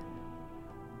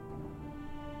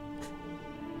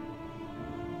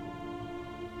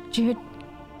 Jude,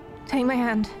 take my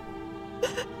hand.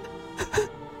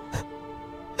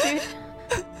 Jude.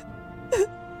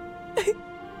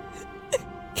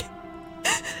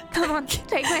 Come on,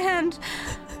 take my hand.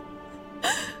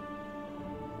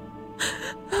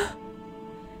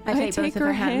 I take both of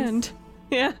her hands.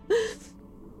 Yeah.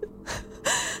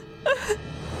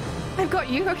 I've got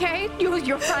you, okay?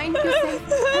 You're fine. You're safe.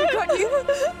 I've got you.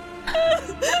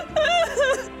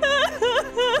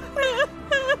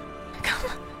 Come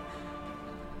on.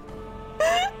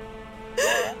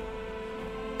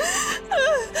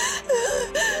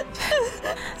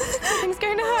 Nothing's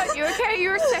going to hurt you, okay?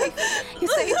 You're safe. You're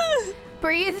safe.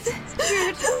 Breathe,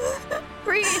 Jude.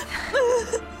 Breathe.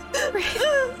 Breathe.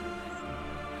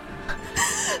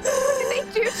 What did they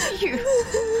do to you?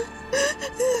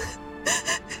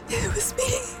 It was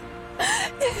me.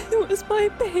 It was my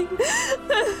pain.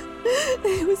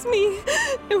 It was me.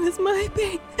 It was my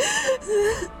pain.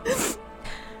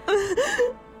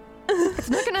 It's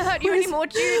not gonna hurt you anymore,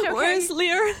 Jude, okay? Where's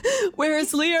Lear? Where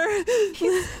is Lear?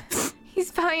 He's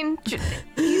fine.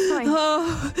 He's fine.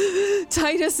 Oh,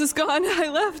 Titus is gone. I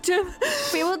left him.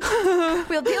 We'll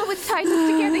deal with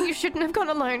Titus together. You shouldn't have gone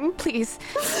alone, please.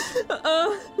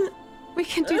 We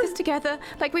can do this together,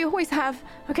 like we always have,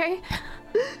 okay?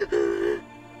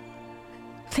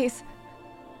 Please.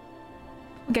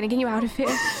 We're gonna get you out of here.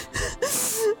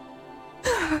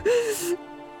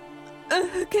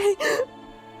 Okay.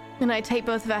 And I take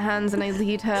both of her hands and I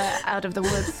lead her out of the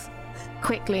woods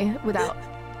quickly,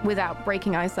 without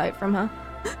breaking eyesight from her.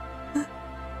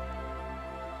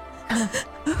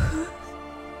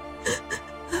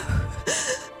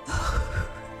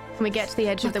 We get to the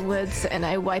edge of the woods and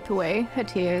I wipe away her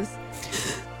tears.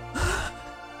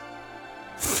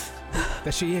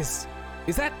 There she is.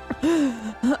 Is that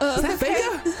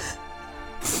Vega?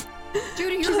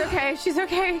 Judy, She's okay. She's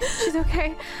okay. She's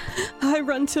okay. I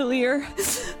run to Lear.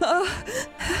 I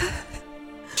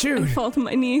Jude? fall to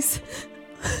my knees.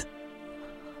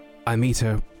 I meet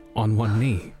her on one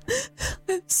knee.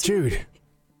 Jude.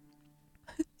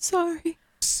 Sorry.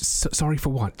 Sorry for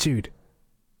what, Jude?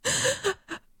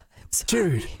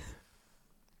 Jude.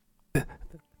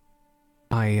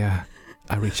 I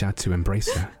reach out to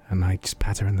embrace her, and I just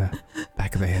pat her in the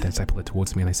back of the head as I pull her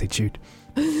towards me, and I say, Jude,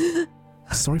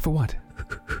 sorry for what?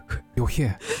 You're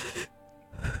here.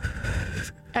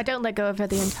 I don't let go of her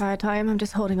the entire time. I'm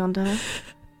just holding on to her.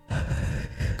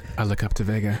 I look up to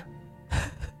Vega.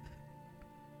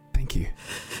 Thank you.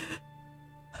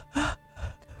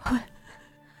 What?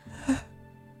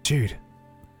 Jude.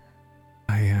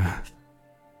 I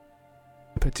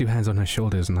put two hands on her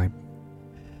shoulders and I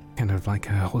kind of like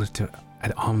hold it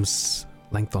at arm's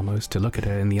length almost to look at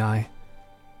her in the eye.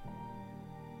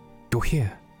 You're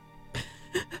here.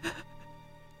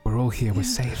 We're all here. We're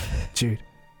safe, Jude.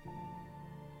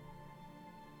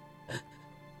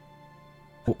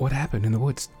 What happened in the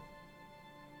woods?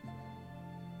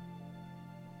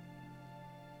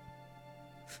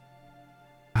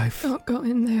 Don't go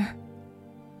in there.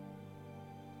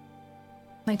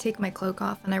 I take my cloak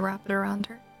off and I wrap it around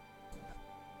her.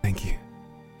 Thank you.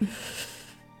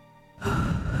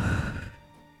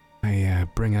 I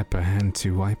bring up a hand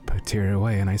to wipe a tear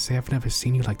away, and I say, I've never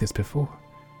seen you like this before.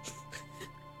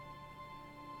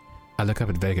 I look up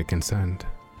at Vega, concerned.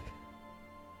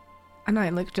 And I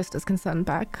look just as concerned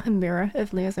back, a mirror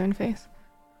of Leah's own face.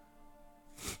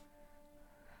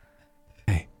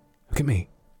 Hey, look at me.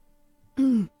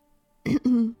 Look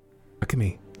at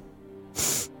me.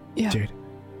 Yeah. Jude.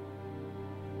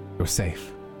 You're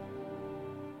safe.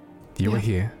 You are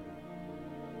here.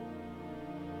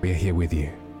 We are here with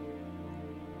you.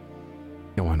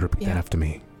 Go on, repeat that after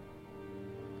me.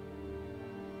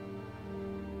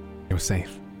 You're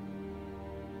safe.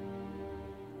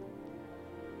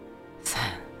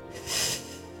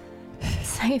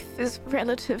 Safe is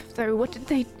relative, though. What did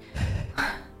they...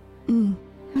 I've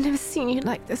never seen you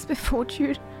like this before,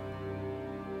 Jude.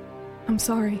 I'm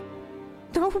sorry.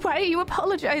 No, why are you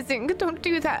apologizing? Don't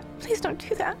do that. Please don't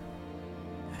do that.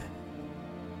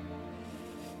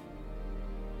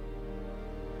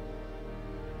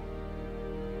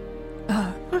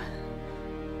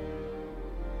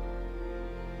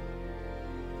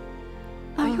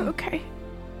 Are you okay?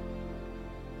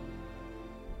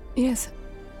 Yes.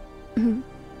 Mhm.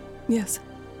 Yes.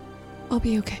 I'll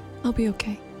be okay. I'll be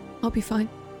okay. I'll be fine.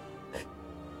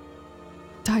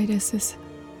 Titus is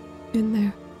in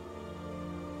there.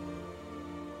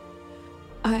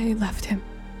 I left him.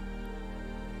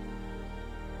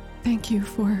 Thank you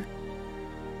for...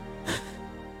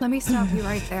 Let me stop you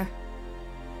right there.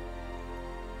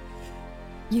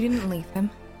 You didn't leave him.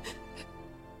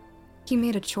 He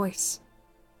made a choice.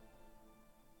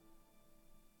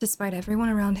 Despite everyone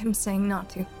around him saying not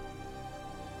to.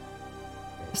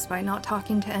 Despite not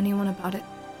talking to anyone about it.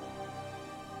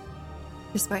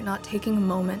 Despite not taking a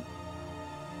moment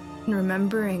and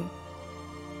remembering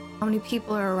how many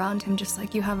people are around him just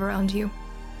like you have around you.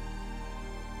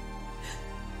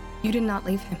 You did not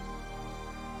leave him.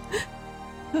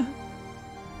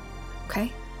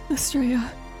 Okay?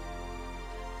 Estrella.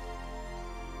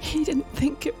 He didn't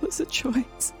think it was a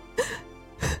choice.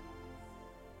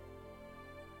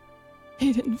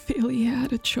 He didn't feel he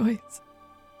had a choice.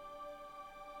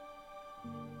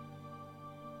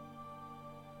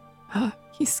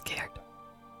 He's scared.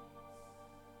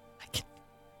 I can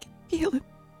feel him.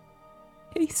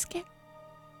 He's scared.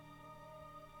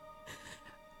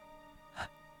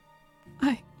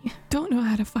 I don't know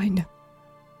how to find him.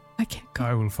 I can't go.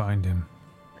 I will find him.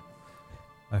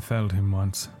 I felled him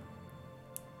once.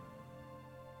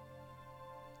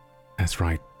 That's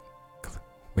right.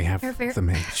 We have the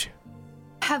mage.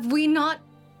 Have we not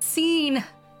seen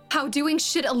how doing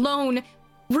shit alone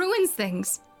ruins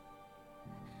things?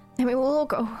 Then we will all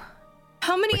go.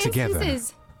 How many We're together.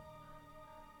 instances?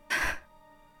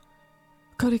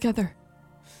 Go together.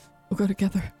 We'll go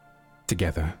together.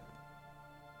 Together.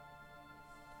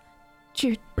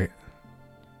 Jude, Wait.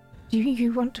 do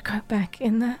you want to go back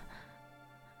in there?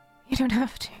 You don't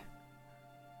have to.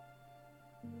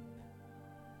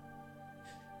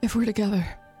 If we're together.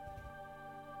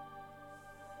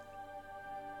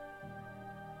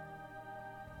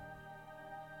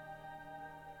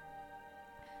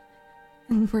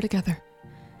 And we're together.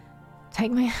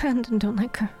 Take my hand and don't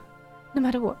let go. No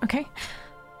matter what, okay?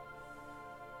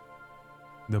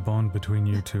 The bond between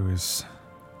you two is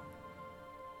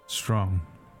strong.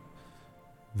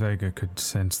 Vega could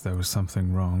sense there was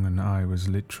something wrong, and I was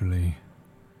literally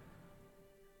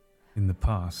in the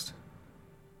past.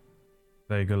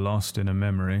 Vega lost in a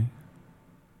memory,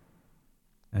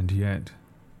 and yet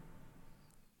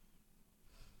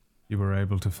you were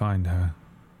able to find her.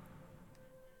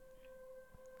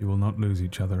 You will not lose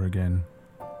each other again,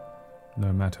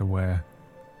 no matter where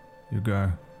you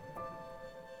go,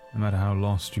 no matter how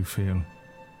lost you feel.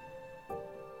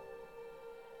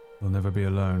 You'll never be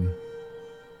alone.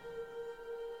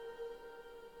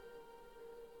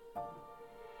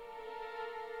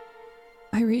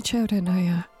 I reach out and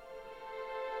I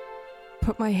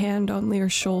put my hand on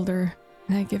Lear's shoulder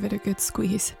and I give it a good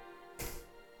squeeze.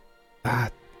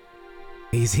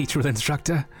 Easy, drill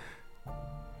instructor.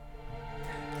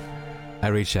 I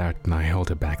reach out and I hold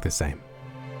her back the same.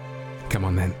 Come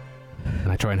on then.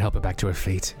 And I try and help her back to her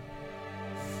feet.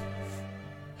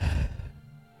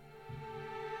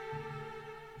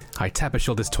 I tap her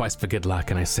shoulders twice for good luck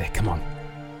and I say, come on,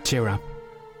 cheer up.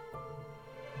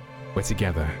 We're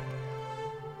together.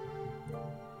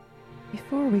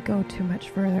 Before we go too much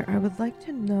further, I would like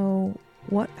to know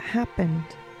what happened.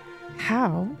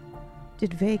 How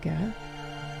did Vega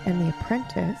and the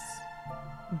apprentice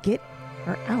get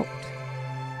her out?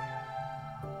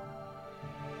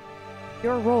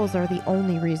 Your roles are the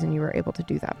only reason you were able to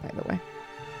do that, by the way.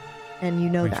 And you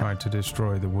know We that. tried to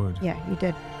destroy the wood. Yeah, you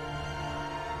did.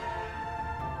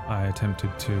 I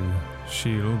attempted to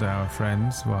shield our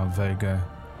friends while Vega...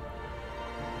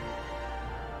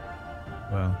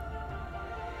 Well,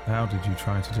 how did you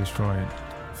try to destroy it?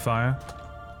 Fire?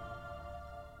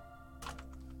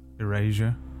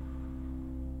 Erasure?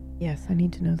 Yes, I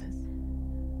need to know this.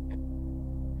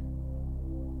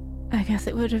 I guess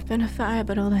it would have been a fire,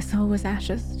 but all I saw was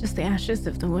ashes. Just the ashes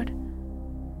of the wood.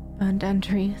 Burned down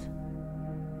trees.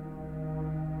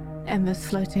 Embers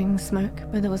floating, smoke,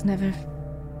 but there was never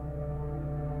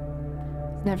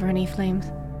any flames.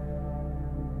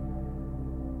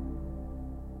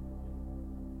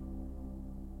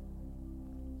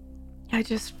 I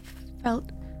just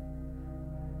felt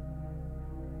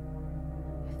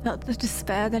the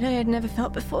despair that I had never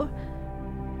felt before.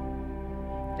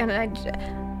 And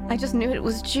I just knew it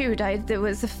was Jude. There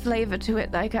was a flavor to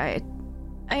it, like I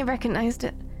recognized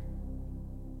it.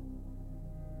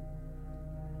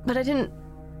 But I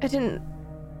didn't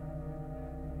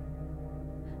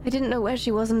know where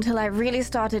she was until I really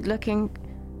started looking,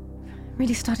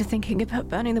 really started thinking about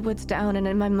burning the woods down, and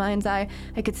in my mind's eye,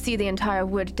 I could see the entire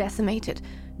wood decimated.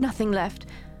 Nothing left.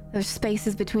 There were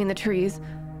spaces between the trees,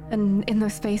 and in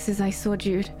those spaces I saw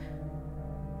Jude.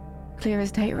 Clear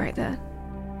as day right there.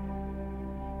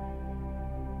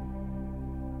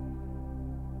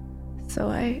 So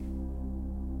I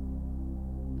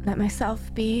let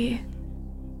myself be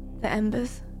the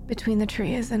embers between the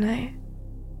trees, and I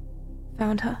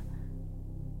found her.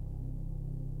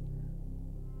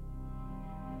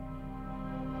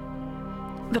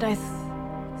 But I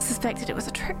suspected it was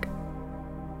a trick.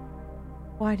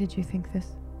 Why did you think this?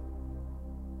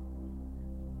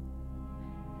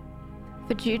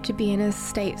 For Jude to be in a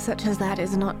state such as that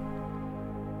is not...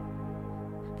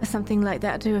 For something like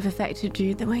that to have affected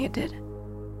Jude the way it did.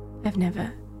 I've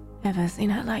never, ever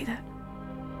seen her like that.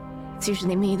 It's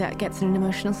usually me that gets in an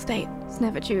emotional state. It's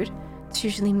never Jude. It's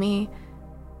usually me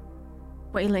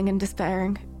wailing and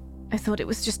despairing. I thought it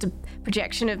was just a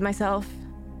projection of myself.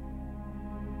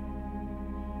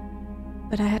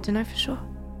 But I had to know for sure.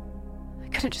 I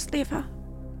couldn't just leave her.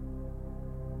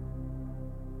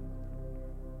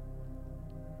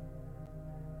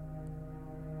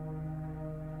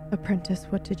 Apprentice,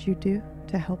 what did you do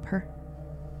to help her?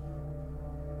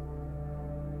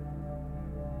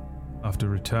 After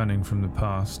returning from the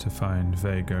past to find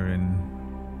Vega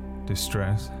in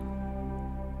distress,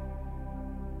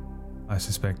 I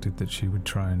suspected that she would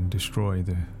try and destroy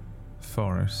the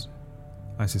forest.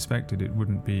 I suspected it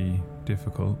wouldn't be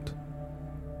difficult.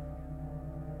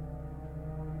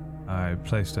 I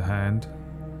placed a hand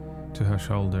to her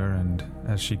shoulder, and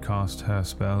as she cast her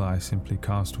spell, I simply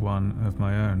cast one of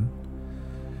my own.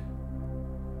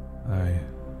 I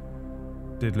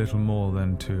did little more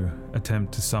than to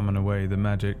attempt to summon away the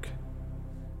magic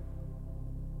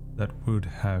that would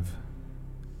have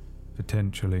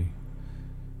potentially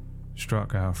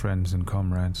struck our friends and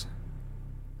comrades.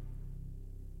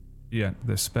 Yet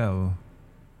the spell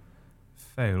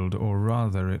failed, or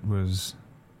rather it was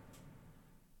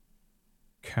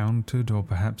countered, or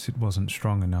perhaps it wasn't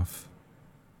strong enough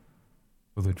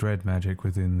for the dread magic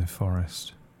within the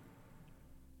forest.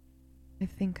 I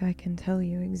think I can tell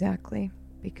you exactly,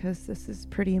 because this is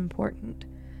pretty important.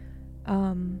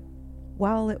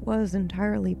 While it was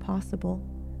entirely possible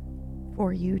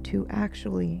for you to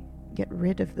actually get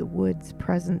rid of the wood's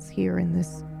presence here in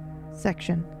this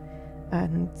section,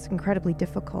 and it's incredibly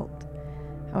difficult.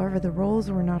 However, the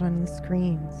rolls were not on the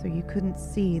screen, so you couldn't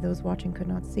see, those watching could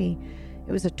not see.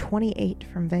 It was a 28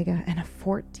 from Vega and a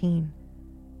 14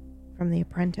 from the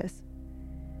apprentice.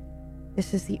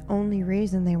 This is the only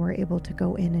reason they were able to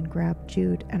go in and grab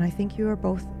Jude, and I think you are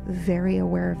both very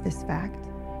aware of this fact.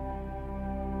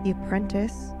 The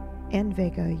apprentice and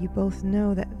Vega, you both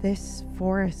know that this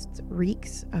forest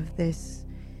reeks of this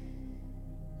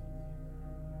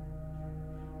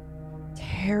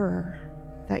terror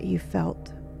that you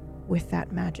felt with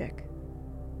that magic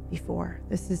before.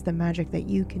 This is the magic that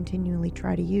you continually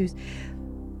try to use,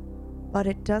 but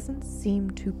it doesn't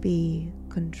seem to be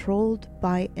controlled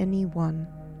by anyone.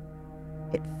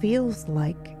 It feels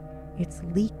like it's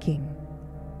leaking.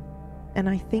 And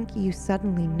I think you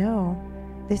suddenly know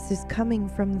this is coming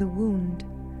from the wound.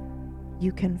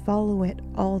 You can follow it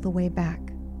all the way back.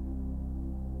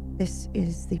 This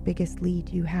is the biggest lead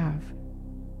you have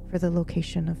for the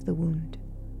location of the wound.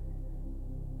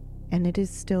 And it is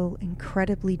still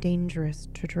incredibly dangerous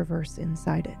to traverse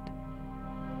inside it.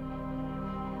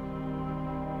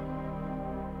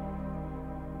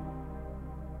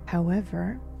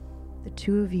 However, the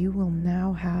two of you will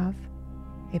now have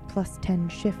a +10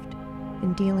 shift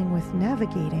in dealing with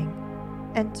navigating,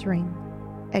 entering,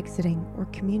 exiting, or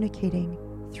communicating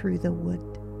through the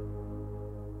wood,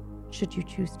 should you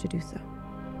choose to do so,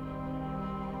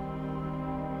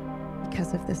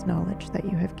 because of this knowledge that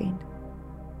you have gained.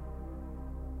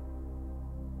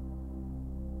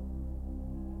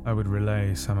 I would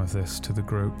relay some of this to the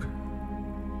group.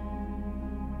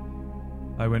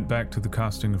 I went back to the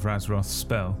casting of Razroth's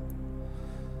spell.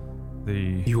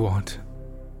 You what?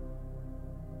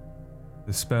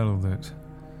 The spell that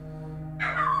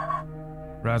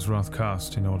Razroth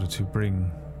cast in order to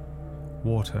bring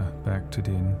water back to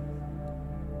Din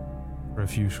for a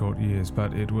few short years,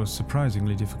 but it was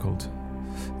surprisingly difficult.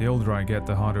 The older I get,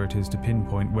 the harder it is to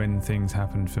pinpoint when things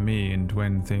happened for me and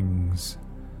when things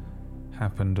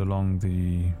happened along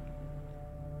the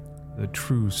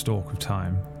true stalk of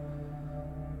time.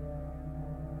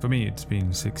 For me, it's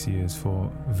been 6 years.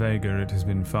 For Vega, it has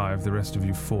been 5. The rest of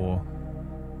you, 4.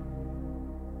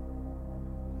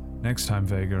 Next time,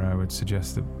 Vega, I would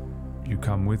suggest that you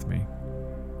come with me.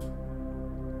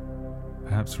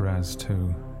 Perhaps Raz,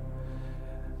 too.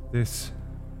 This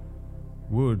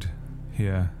wood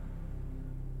here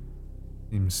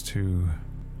seems to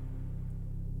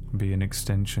be an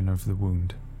extension of the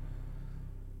wound.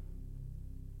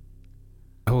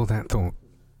 Hold that thought.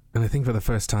 And I think for the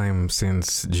first time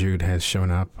since Jude has shown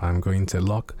up, I'm going to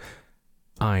lock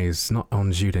eyes, not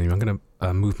on Jude anymore. I'm going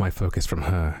to move my focus from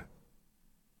her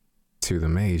to the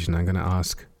mage, and I'm going to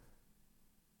ask,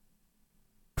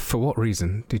 for what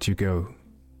reason did you go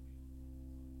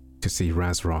to see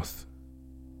Razroth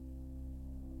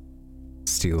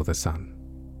steal the sun?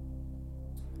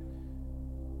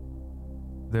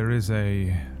 There is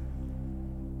a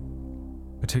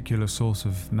particular source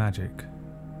of magic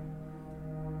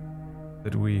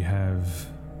that we have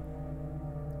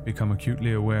become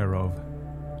acutely aware of.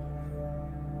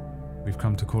 We've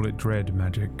come to call it dread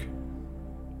magic,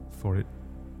 for it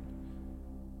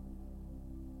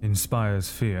inspires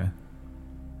fear.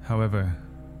 However,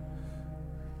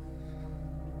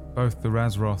 both the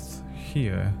Razroth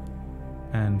here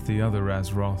and the other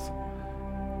Razroth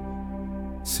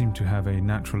seem to have a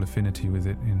natural affinity with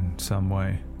it in some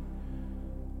way.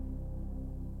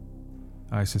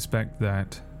 I suspect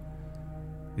that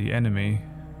the enemy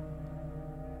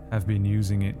have been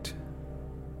using it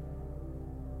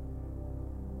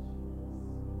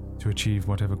to achieve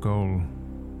whatever goal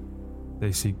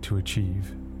they seek to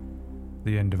achieve,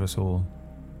 the end of us all.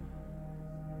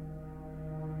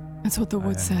 That's what the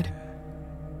wood said.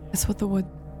 That's what the wood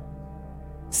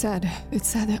said. It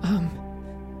said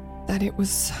that it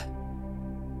was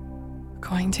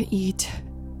going to eat,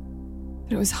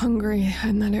 that it was hungry,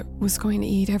 and that it was going to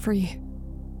eat everything,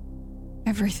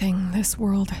 this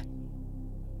world,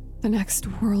 the next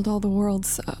world, all the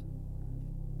worlds,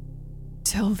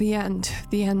 till the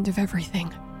end of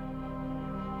everything.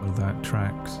 Well, that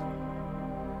tracks.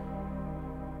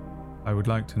 I would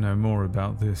like to know more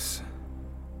about this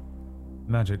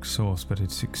magic source, but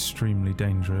it's extremely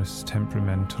dangerous,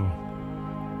 temperamental.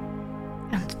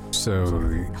 And So,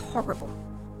 horrible.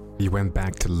 you went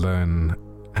back to learn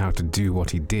how to do what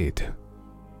he did,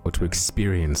 or to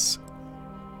experience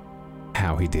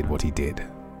how he did what he did?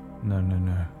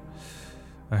 No.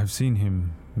 I have seen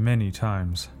him many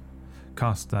times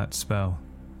cast that spell.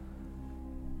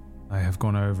 I have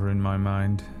gone over in my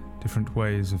mind different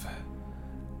ways of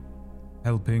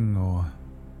helping or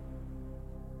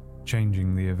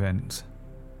changing the events.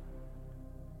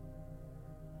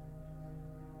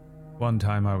 One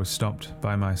time I was stopped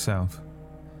by myself,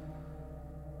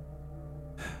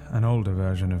 an older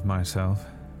version of myself,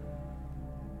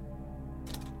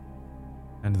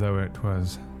 and though it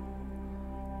was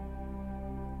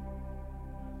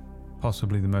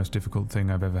possibly the most difficult thing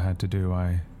I've ever had to do,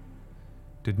 I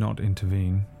did not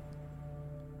intervene.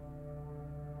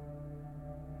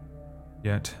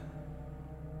 Yet,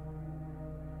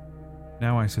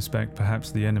 now I suspect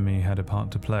perhaps the enemy had a part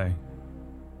to play.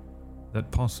 That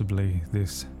possibly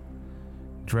this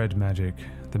dread magic,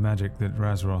 the magic that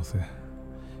Razroth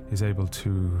is able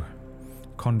to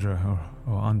conjure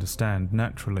or understand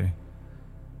naturally,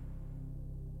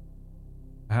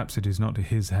 perhaps it is not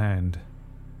his hand,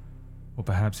 or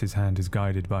perhaps his hand is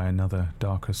guided by another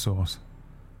darker source.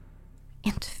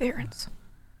 Interference.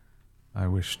 I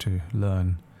wish to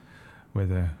learn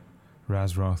whether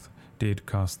Razroth did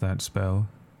cast that spell,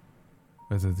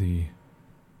 whether the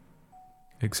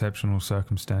exceptional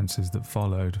circumstances that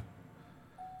followed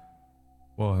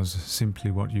was simply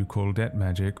what you call debt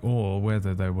magic, or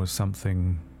whether there was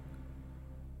something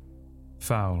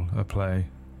foul at play,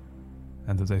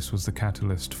 and that this was the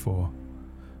catalyst for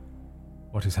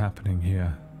what is happening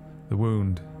here, the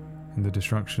wound and the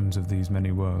destructions of these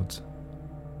many worlds.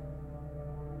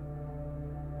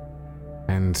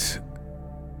 And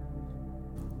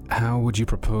how would you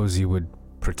propose you would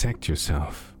protect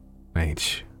yourself,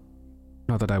 mage?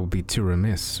 Not that I would be too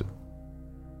remiss,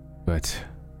 but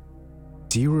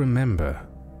do you remember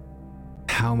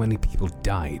how many people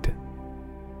died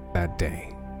that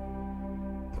day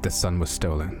the sun was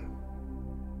stolen?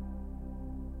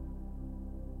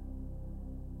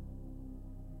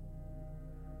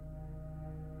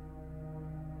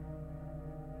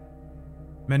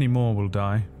 Many more will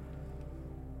die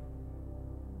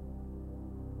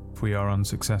if we are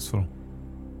unsuccessful.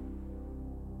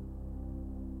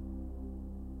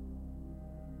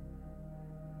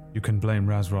 You can blame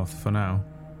Razroth for now,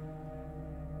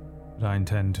 but I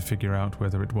intend to figure out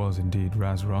whether it was indeed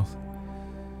Razroth,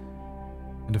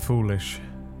 and a foolish,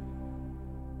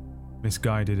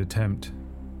 misguided attempt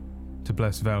to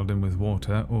bless Veldin with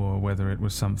water, or whether it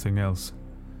was something else,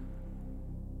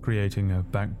 creating a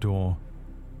back door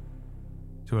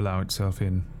to allow itself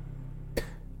in.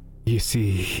 You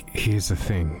see, here's the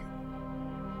thing.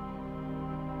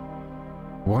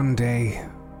 One day,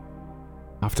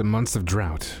 after months of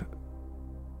drought,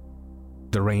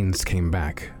 the rains came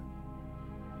back.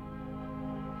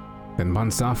 Then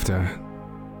months after,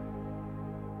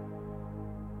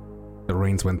 the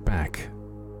rains went back.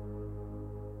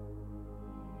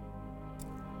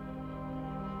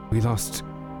 We lost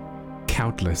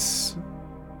countless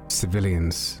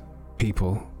civilians,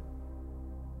 people.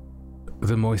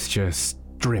 The moisture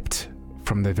stripped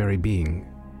from their very being.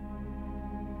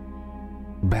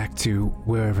 Back to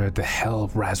wherever the hell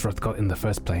Razroth got in the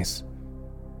first place.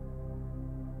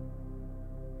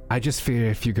 I just fear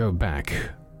if you go back,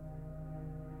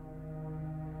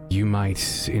 you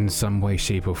might, in some way,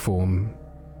 shape, or form,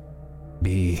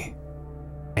 be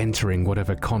entering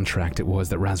whatever contract it was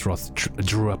that Razroth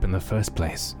drew up in the first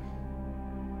place.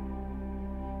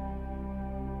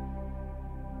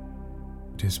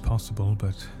 It is possible,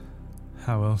 but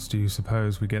how else do you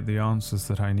suppose we get the answers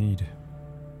that I need?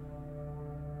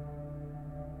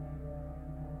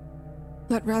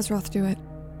 Let Razroth do it.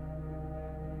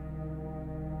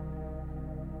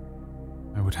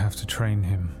 I would have to train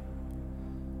him.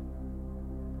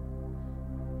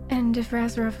 And if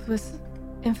Razroth was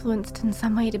influenced in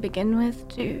some way to begin with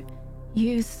to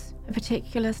use a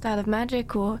particular style of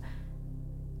magic, or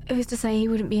who's to say he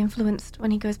wouldn't be influenced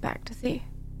when he goes back to sea?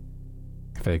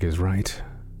 Vega's right.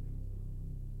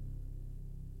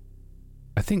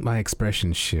 I think my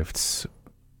expression shifts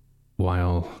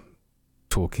while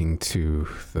talking to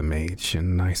the mage,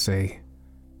 and I say,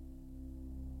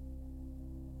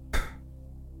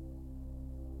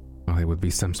 well, it would be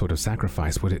some sort of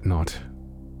sacrifice, would it not?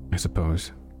 I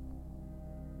suppose.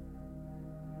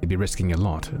 You'd be risking a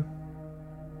lot.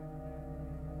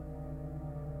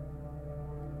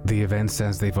 The events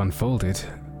as they've unfolded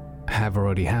have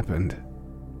already happened.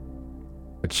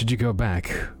 But should you go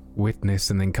back, witness,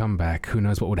 and then come back, who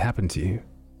knows what would happen to you?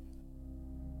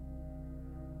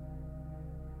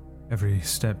 Every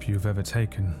step you've ever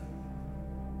taken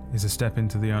is a step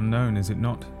into the unknown, is it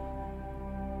not?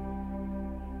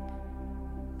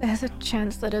 There's a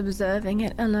chance that observing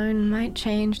it alone might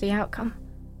change the outcome.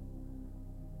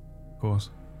 Of course.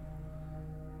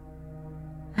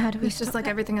 How do we It's just stop like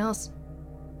that? everything else.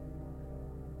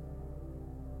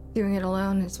 Doing it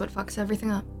alone is what fucks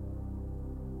everything up.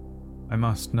 I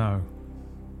must know.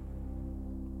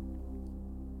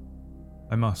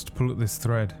 I must pull at this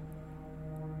thread.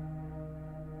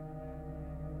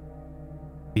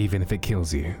 Even if it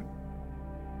kills you.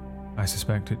 I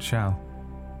suspect it shall.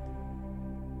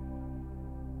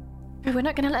 But we're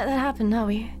not going to let that happen, are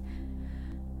we?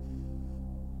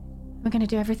 We're going to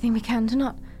do everything we can to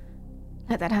not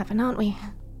let that happen, aren't we?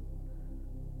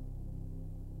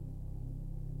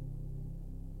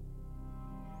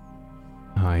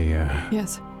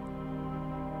 Yes.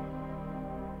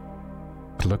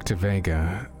 Look to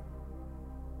Vega.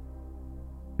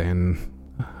 Then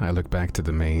I look back to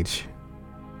the mage.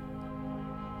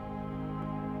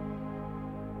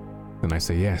 Then I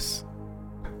say yes.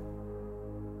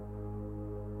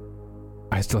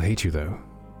 I still hate you, though.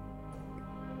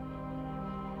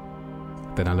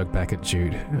 Then I look back at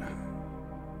Jude.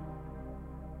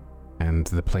 And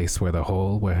the place where the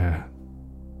hole where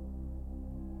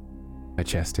her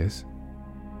chest is.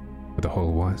 Where the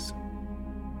hole was.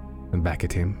 And back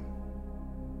at him.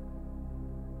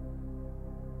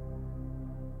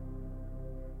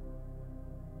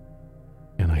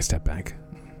 And I step back.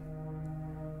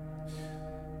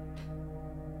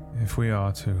 If we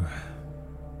are to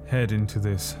head into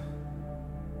this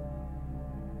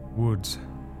woods,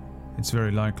 it's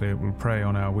very likely it will prey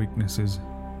on our weaknesses,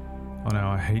 on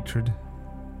our hatred.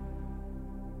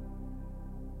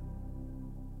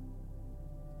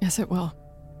 Yes, it will.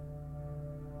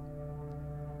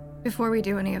 Before we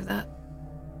do any of that,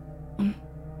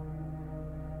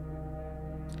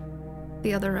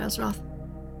 the other Razroth.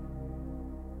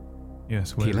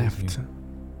 Yes, where He is left. What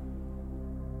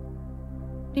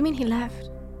do you mean he left?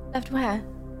 Left where?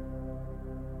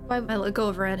 Why? I look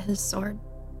over at his sword.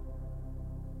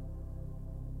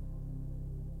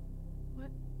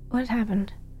 What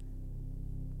happened?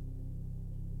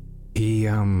 He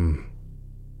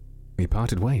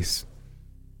parted ways.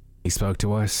 He spoke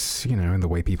to us, in the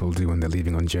way people do when they're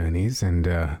leaving on journeys, and,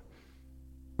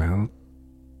 well,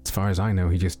 as far as I know,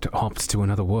 he just hopped to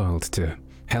another world to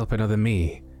help another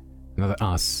me, another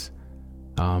us.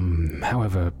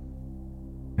 However,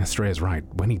 Estrea's right.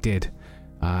 When he did,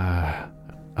 I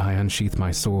unsheathed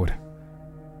my sword.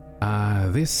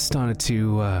 This started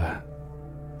to,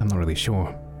 I'm not really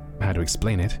sure how to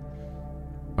explain it,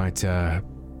 but,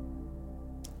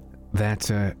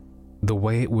 the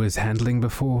way it was handling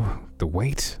before, the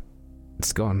weight,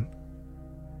 it's gone.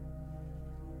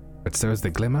 But so is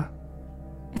the glimmer.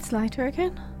 It's lighter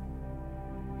again?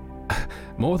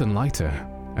 More than lighter.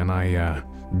 And I,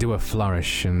 do a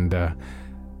flourish, and,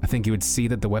 I think you would see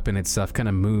that the weapon itself kind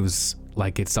of moves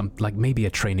like it's like maybe a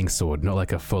training sword, not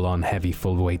like a full-on heavy,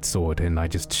 full-weight sword, and I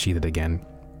just sheath it again.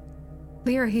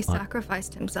 Lyra, he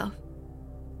sacrificed himself.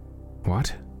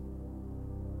 What?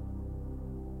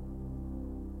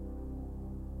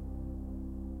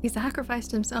 He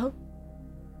sacrificed himself.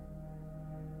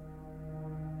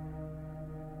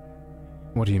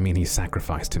 What do you mean he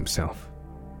sacrificed himself?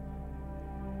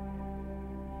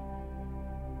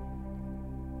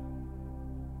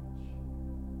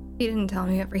 He didn't tell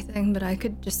me everything, but I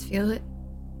could just feel it.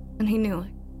 And he knew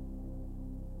it.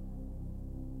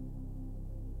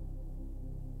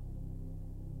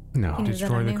 No. He knew that I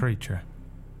Destroy the knew. creature.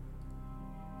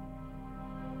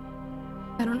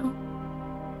 I don't know.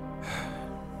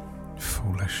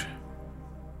 Foolish.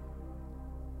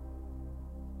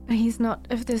 But he's not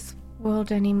of this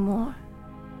world anymore.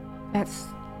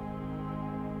 That's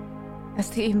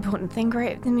the important thing,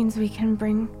 right? That means we can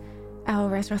bring our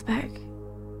Razroth back.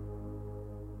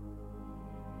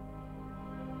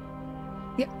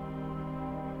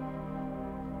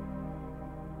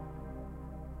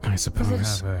 I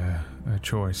suppose. We have a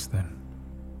choice then.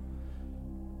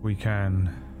 We can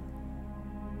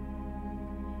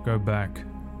go back,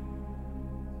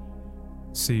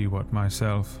 see what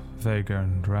myself, Vega,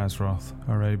 and Razroth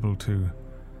are able to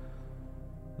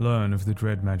learn of the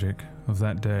dread magic of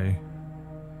that day.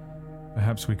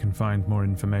 Perhaps we can find more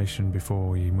information before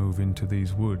we move into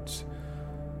these woods,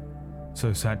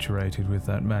 so saturated with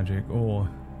that magic, or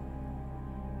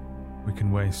we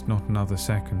can waste not another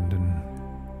second and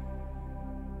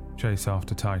chase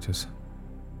after Titus.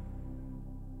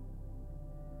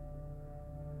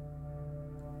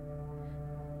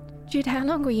 Jude, how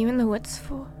long were you in the woods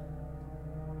for?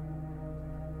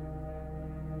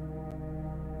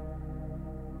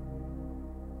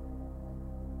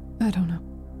 I don't know.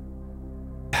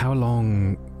 How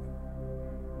long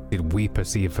did we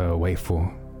perceive her away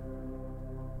for?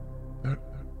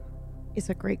 It's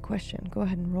a great question. Go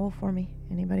ahead and roll for me.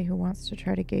 Anybody who wants to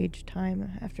try to gauge time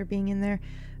after being in there.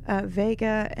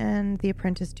 Vega and the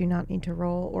apprentice do not need to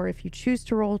roll, or if you choose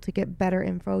to roll to get better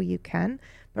info, you can.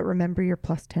 But remember your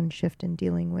 +10 shift in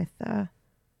dealing with the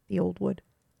old wood.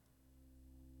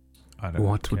 I don't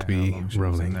What would care how be long she was in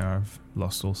rolling? there. I've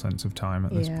lost all sense of time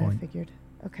at this I point. figured.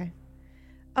 Okay.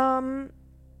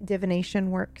 Divination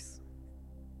works.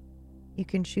 You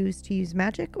can choose to use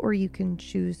magic, or you can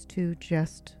choose to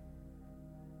just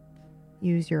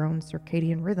use your own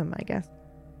circadian rhythm, I guess.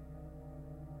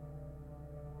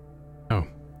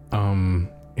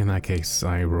 In that case,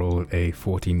 I rolled a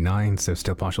 49, so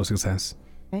still partial success.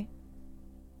 Okay.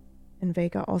 And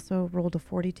Vega also rolled a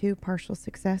 42, partial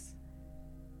success.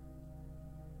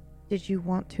 Did you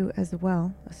want to as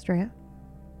well, Estrella?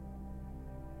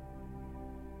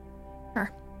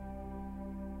 Sure.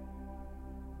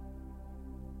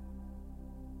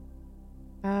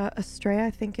 Estrella,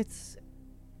 I think it's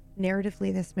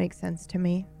narratively this makes sense to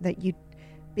me that you,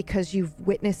 because you've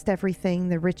witnessed everything,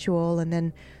 the ritual, and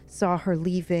then saw her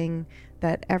leaving,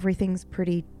 that everything's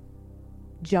pretty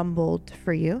jumbled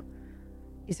for you.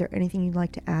 Is there anything you'd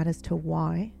like to add as to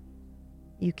why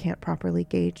you can't properly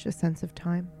gauge a sense of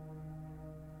time?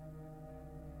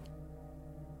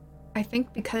 I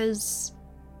think because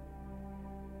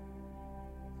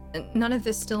none of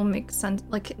this still makes sense,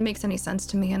 like it makes any sense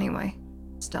to me anyway,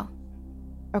 still.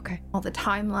 Okay. All the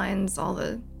timelines, all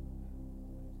the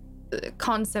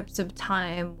concepts of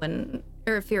time. When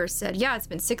Erifir said, yeah, it's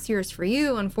been 6 years for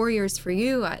you and 4 years for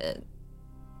you,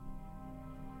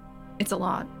 it's a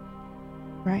lot.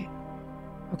 Right.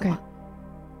 It's a Okay.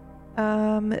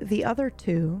 lot. The other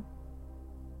two,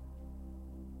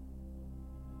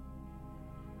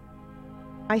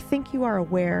 I think you are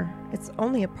aware, it's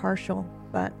only a partial,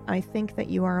 but I think that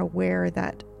you are aware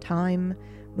that time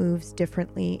moves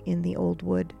differently in the old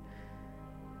wood.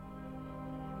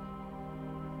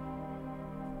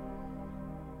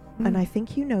 And I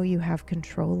think you know you have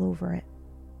control over it.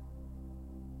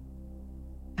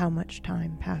 How much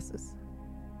time passes.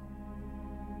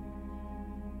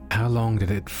 How long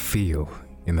did it feel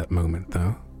in that moment,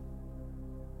 though?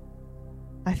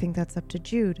 I think that's up to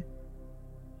Jude.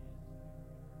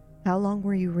 How long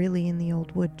were you really in the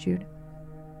old wood, Jude?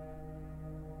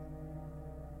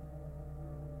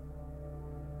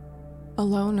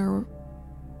 Alone or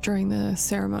during the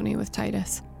ceremony with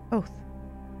Titus? Both.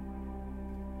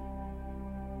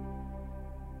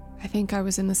 I think I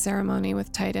was in the ceremony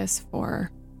with Titus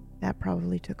for That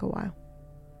probably took a while.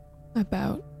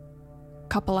 about a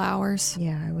couple hours.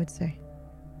 Yeah, I would say.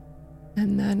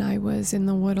 And then I was in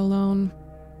the wood alone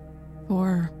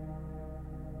for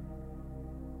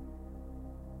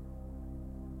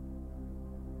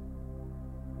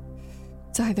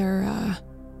it's either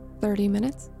 30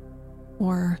 minutes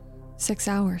or 6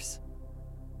 hours.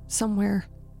 Somewhere.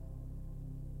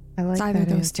 I like It's either that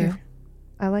those answer. two.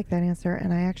 I like that answer,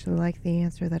 and I actually like the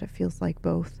answer that it feels like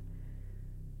both,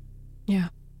 Yeah.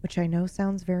 which I know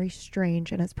sounds very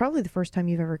strange, and it's probably the first time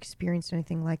you've ever experienced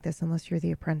anything like this, unless you're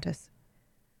the apprentice,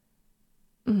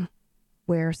 Mm.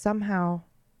 where somehow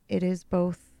it is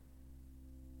both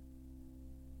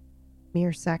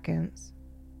mere seconds,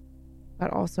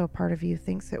 but also a part of you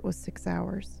thinks it was 6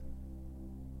 hours.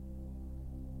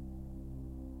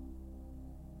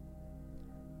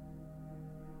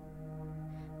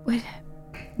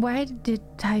 Why did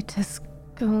Titus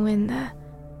go in there?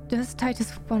 Does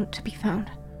Titus want to be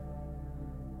found?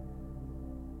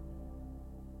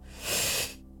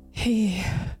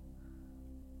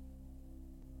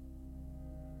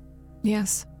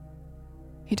 Yes.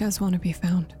 He does want to be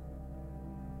found.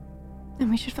 Then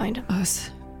we should find him.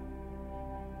 Us.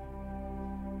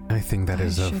 I think that I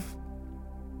is should- of.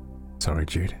 Sorry,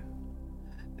 Jude.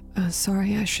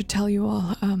 Sorry, I should tell you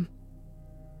all.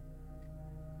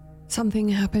 Something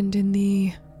happened in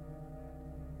the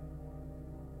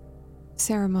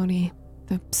ceremony,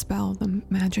 the spell, the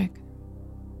magic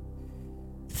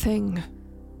thing.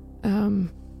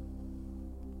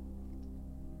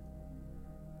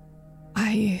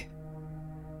 I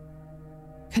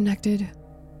connected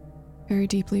very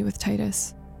deeply with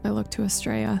Titus. I looked to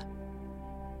Estrella.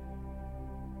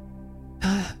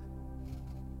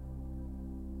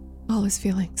 All his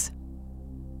feelings,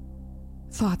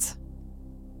 thoughts,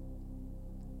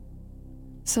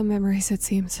 some memories, it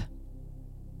seems.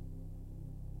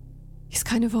 He's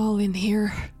kind of all in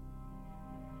here.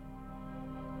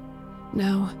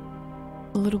 Now,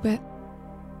 a little bit.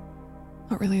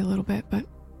 Not really a little bit, but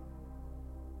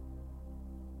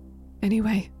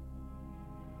anyway.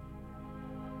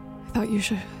 I thought you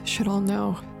should all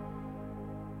know.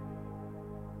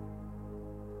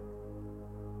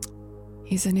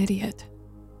 He's an idiot,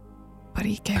 but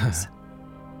he cares.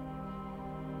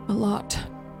 A lot.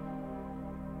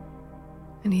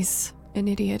 And he's an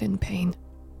idiot in pain.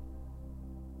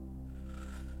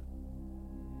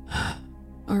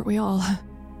 Aren't we all?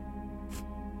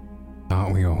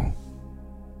 Aren't we all?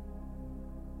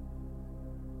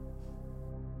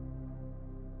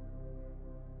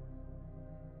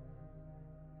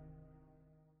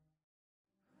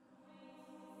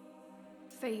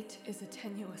 Fate is a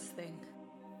tenuous thing.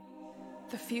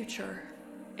 The future,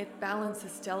 it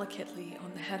balances delicately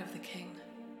on the head of the king.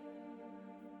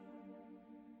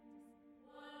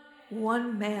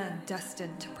 One man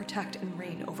destined to protect and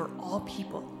reign over all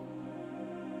people.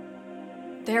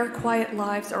 Their quiet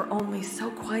lives are only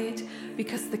so quiet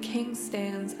because the king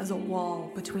stands as a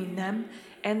wall between them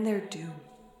and their doom.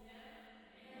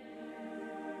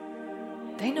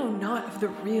 They know not of the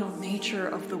real nature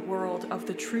of the world, of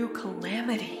the true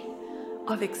calamity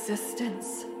of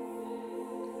existence.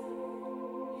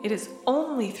 It is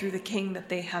only through the king that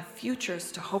they have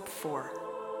futures to hope for.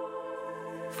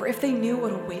 For if they knew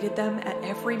what awaited them at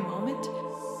every moment,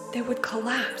 they would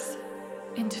collapse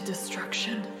into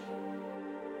destruction.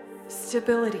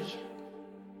 Stability.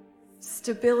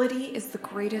 Stability is the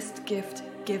greatest gift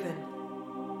given.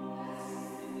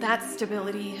 That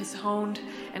stability is honed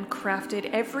and crafted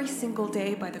every single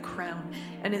day by the crown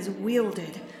and is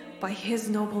wielded by his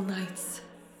noble knights.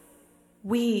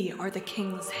 We are the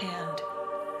king's hand,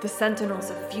 the sentinels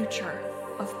of future,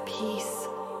 of peace,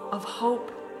 of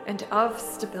hope, and of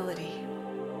stability.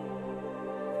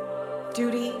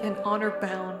 Duty and honor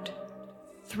bound,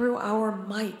 through our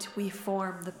might we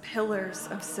form the pillars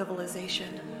of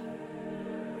civilization.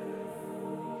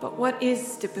 But what is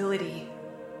stability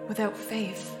without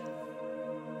faith?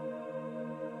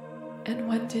 And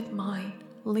when did mine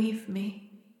leave me?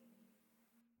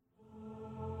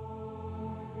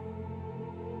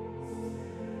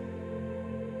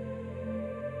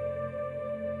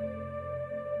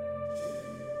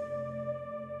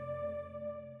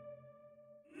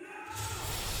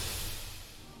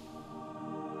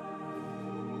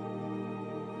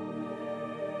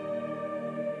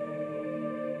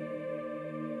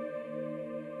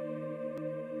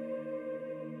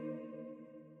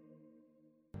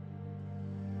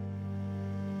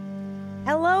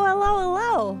 Hello, hello,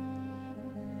 hello.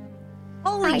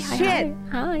 Holy shit.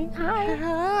 Hi.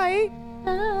 Hi.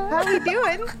 How we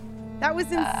doing? That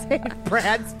was insane.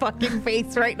 Brad's fucking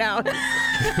face right now.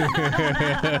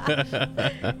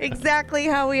 Exactly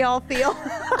how we all feel.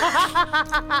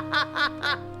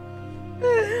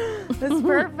 That's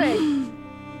perfect.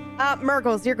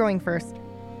 Murgles, you're going first.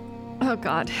 Oh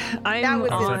God, That was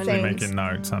I was actually insane. making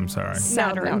notes. I'm sorry.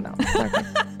 Saturn. No. It's okay.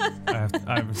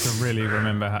 I have to really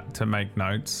remember to make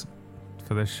notes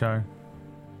for this show.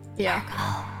 Yeah.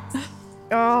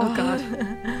 Oh, God.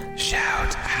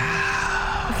 Shout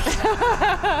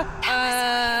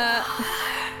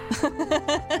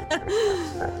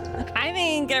I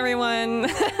think everyone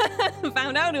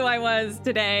found out who I was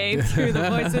today through the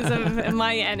voices of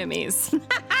my enemies.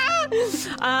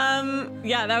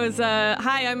 Yeah, that was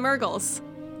hi, I'm Murgles.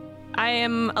 I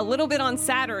am a little bit on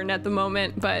Saturn at the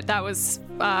moment, but that was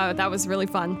really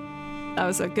fun. That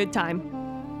was a good time.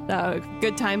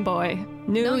 Good time, boy.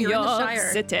 New you're in the York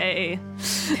Shire. City.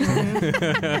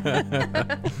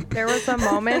 There was a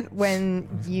moment when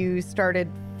you started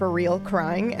for real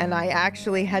crying, and I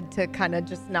actually had to kind of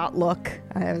just not look.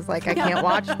 I was like, I can't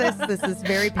watch this. This is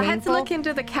very painful. I had to look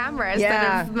into the camera instead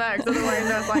Yeah. of Max.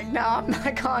 Otherwise, I was like, no, I'm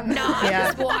not gone. No, I Yeah.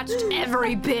 just watched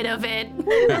every bit of it.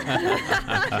 It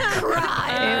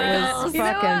Cry. was You know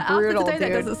fucking what? brutal, After today,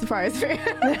 that dude. doesn't surprise me.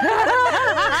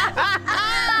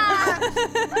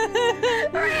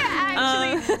 Rhea actually,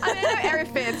 I mean, I know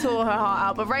Erifir tore her heart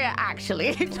out, but Rhea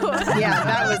actually tore her Yeah,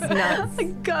 that was nuts.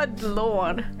 Good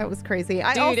lord. That was crazy.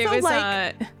 I Dude, also it was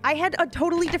I had a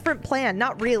totally different plan.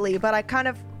 Not really, but I kind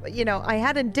of, I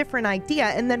had a different idea.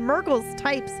 And then Murgles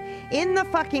types in the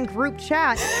fucking group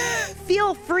chat,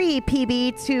 feel free,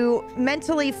 PB, to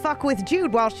mentally fuck with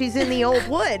Jude while she's in the old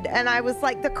wood. And I was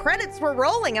like, the credits were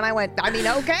rolling. And I went, I mean,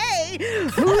 okay.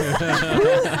 Who's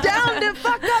down to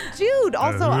fuck up Jude?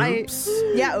 Also,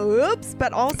 oops.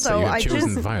 But also, So you I have chosen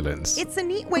just... violence. It's a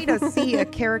neat way to see a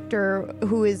character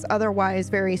who is otherwise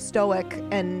very stoic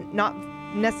and not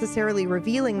necessarily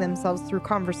revealing themselves through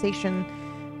conversation.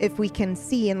 If we can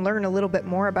see and learn a little bit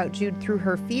more about Jude through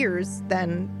her fears,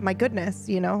 then my goodness,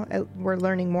 we're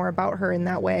learning more about her in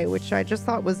that way, which I just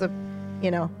thought was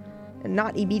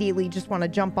not immediately just want to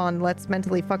jump on let's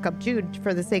mentally fuck up Jude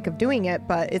for the sake of doing it,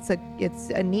 but it's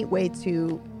a neat way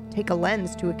to take a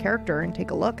lens to a character and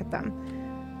take a look at them.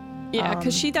 Yeah,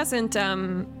 because she doesn't,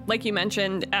 like you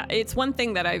mentioned, it's one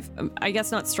thing that I've, I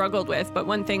guess, not struggled with, but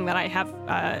one thing that I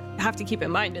have to keep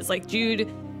in mind is like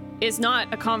Jude is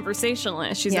not a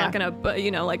conversationalist. She's not gonna,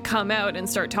 like come out and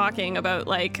start talking about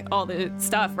like all the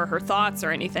stuff or her thoughts or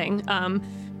anything. It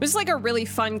was like a really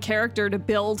fun character to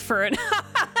build for an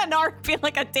RP,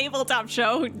 like a tabletop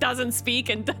show who doesn't speak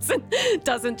and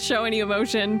doesn't show any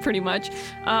emotion, pretty much.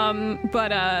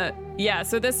 Yeah,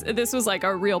 so this was like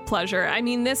a real pleasure. I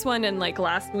mean, this one and like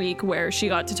last week where she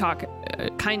got to talk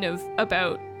kind of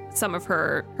about some of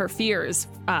her fears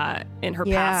in her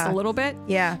past a little bit.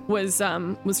 Yeah. Was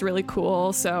really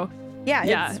cool. So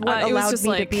it's what it was allowed just me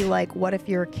like, to be like, what if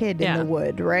you're a kid in the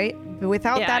wood, right?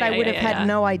 Without that, I would have had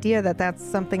no idea that that's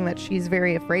something that she's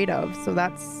very afraid of. So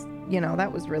that's,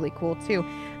 that was really cool too.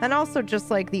 And also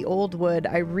just like the old wood,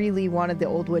 I really wanted the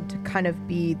old wood to kind of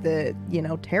be the,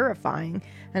 terrifying.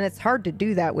 And it's hard to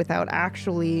do that without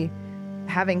actually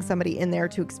having somebody in there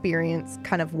to experience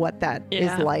kind of what that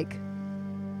is like.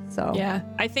 So yeah,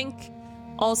 I think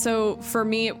also for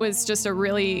me it was just a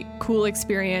really cool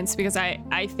experience because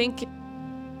I think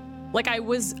like I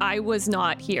was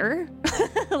not here.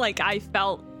 Like I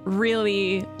felt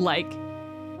really like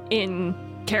in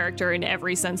character in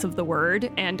every sense of the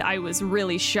word, and I was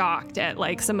really shocked at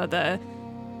like some of the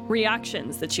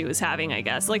reactions that she was having, I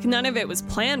guess. Like none of it was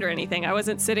planned or anything. I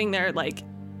wasn't sitting there like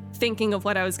thinking of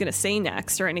what I was going to say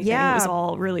next or anything. It was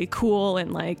all really cool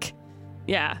and like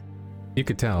You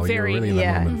could tell you were really in the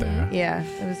moment there. Yeah,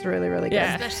 it was really, really good.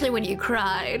 Yeah. Especially when you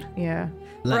cried. Yeah.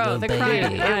 Bro, the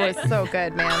crying. It was so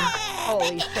good, man.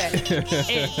 Holy shit.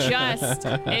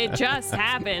 It just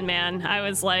happened, man. I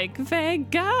was like,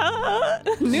 Vega,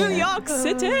 New York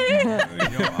City. Hey,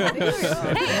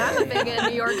 I'm a big in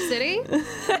New York City.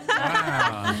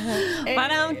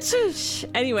 But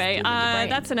anyway,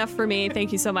 that's enough for me.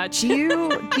 Thank you so much. Do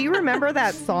you remember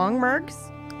that song, Mergs?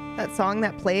 That song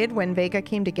that played when Vega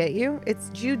came to get you? It's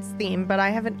Jude's theme, but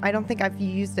I don't think I've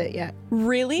used it yet.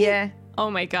 Really? Yeah. Oh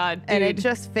my god, dude. And it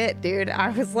just fit, dude.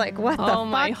 I was like, what the fuck? Oh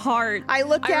my heart. I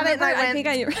looked at it and I went, think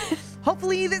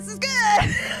hopefully this is good.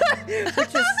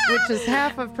 which is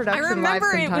half of I production live remember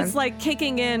it sometimes. was like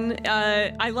kicking in.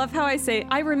 I love how I say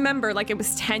I remember like it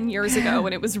was 10 years ago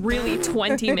when it was really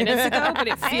 20 minutes ago, but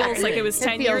it feels like it was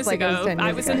 10 feels years like it was ago. 10 years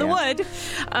I was ago, in the wood.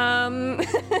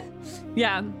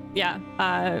 Yeah.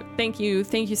 Thank you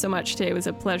so much. Today was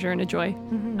a pleasure and a joy.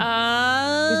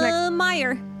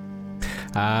 Meyer.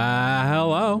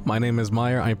 Hello, my name is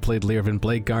Meyer. I played Learvin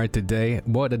Blakeguard today.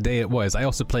 What a day it was. I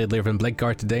also played Learvin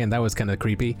Blakeguard today, and that was kind of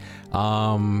creepy.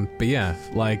 But yeah,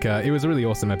 like, it was a really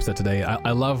awesome episode today.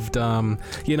 I loved, I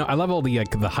love all the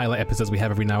highlight episodes we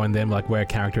have every now and then, like, where a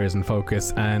character is in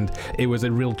focus, and it was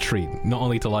a real treat, not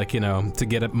only to, like, to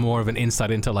get more of an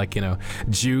insight into, like,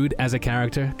 Jude as a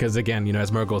character, because, again,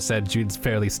 as Murgle said, Jude's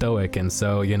fairly stoic, and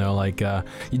so, you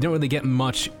don't really get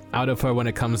much out of her when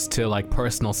it comes to like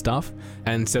personal stuff,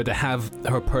 and so to have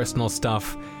her personal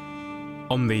stuff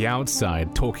on the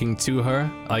outside talking to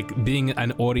her, like being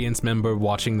an audience member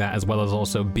watching that, as well as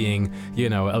also being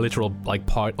a literal like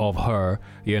part of her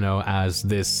as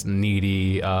this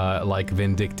needy like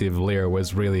vindictive Lear,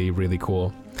 was really, really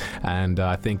cool. And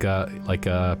I think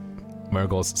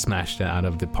Murgle's smashed it out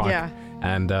of the park. Yeah.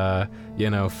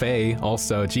 And Faye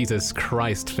also, Jesus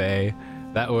Christ, Faye,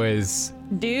 that was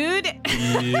Dude.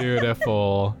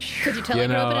 beautiful. Could you tell I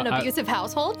grew up in an abusive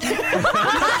household?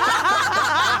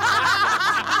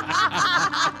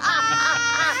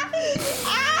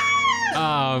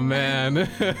 Oh man.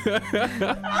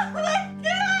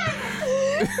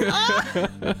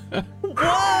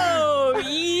 Whoa,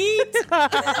 yeet.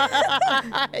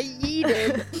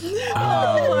 Yeeted.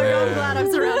 Oh, I'm glad I'm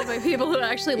surrounded by people who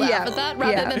actually laugh at that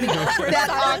rather than the awkward that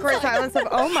silence. awkward silence of,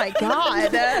 oh my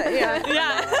god.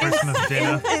 Yeah. Christmas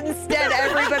dinner. Instead,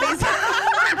 everybody's.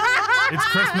 It's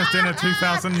Christmas dinner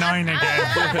 2009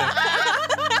 again.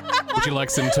 Would you like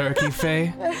some turkey,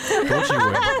 Faye? Would you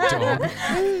would, dog?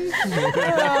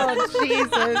 Oh,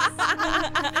 Jesus.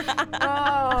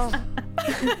 Oh.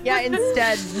 Yeah,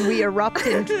 instead, we erupt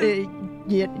into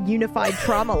unified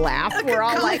trauma laugh. We're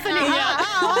all like,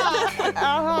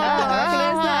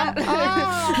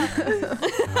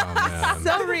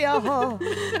 so real.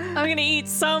 I'm gonna eat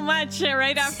so much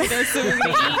right after this. So we're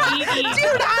gonna eat.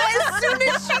 Dude, as soon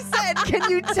as she said, can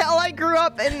you tell I grew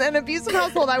up in an abusive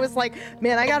household, I was like,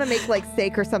 man, I gotta make like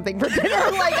steak or something for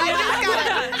dinner. Like, I just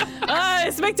gotta.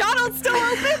 Is McDonald's still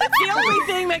open? That's the only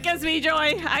thing that gives me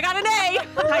joy. I got an A.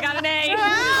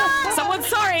 Someone's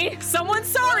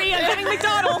sorry. I'm getting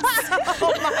McDonald's.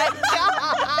 Oh my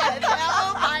god.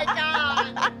 Oh my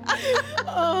god.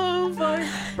 Oh fuck.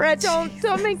 Brett,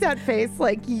 don't make that face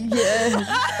like, yeah.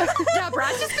 Yeah,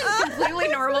 Brad's just been completely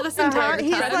normal this entire time.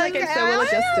 He's like, I'm so well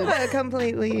adjusted.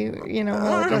 Completely, well I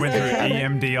adjusted. went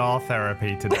through EMDR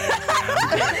therapy today.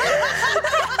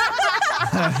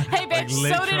 Hey bitch,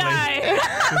 so did I.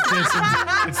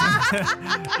 It's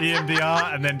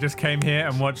EMDR, and then just came here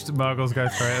and watched Murgles go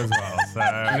through it as well. So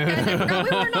No, we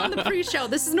weren't on the pre-show.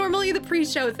 This is normally the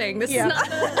pre-show thing. This is not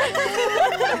the...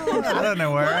 I don't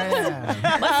know where I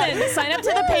am. Listen, sign up to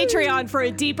the Patreon for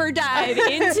a deeper dive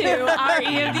into our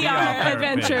EMDR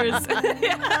adventures.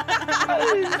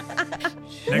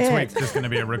 Next week's just going to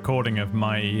be a recording of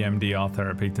my EMDR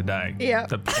therapy today. Yeah.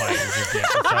 The play is the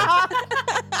episode.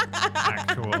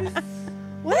 Actual.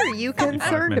 What are you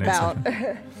concerned 45 about?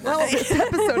 minutes. Well, this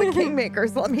episode of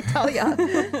Kingmakers, let me tell you.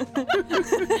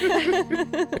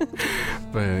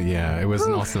 But yeah, it was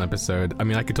an awesome episode. I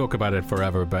mean, I could talk about it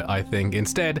forever, but I think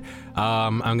instead,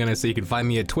 I'm gonna say you can find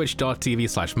me at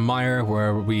twitch.tv/Meyer,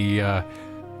 where we, I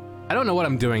don't know what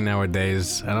I'm doing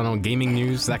nowadays. I don't know, gaming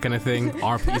news, that kind of thing.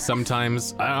 RP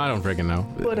sometimes. I don't freaking know.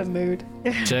 What a mood.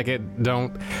 Check it,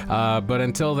 don't. But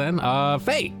until then,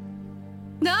 Faye.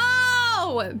 No!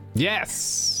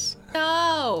 Yes.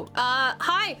 No.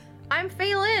 Hi, I'm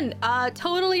Faye Lynn.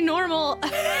 Totally normal,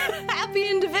 happy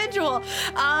individual.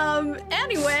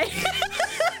 Anyway.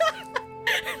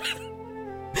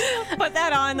 Put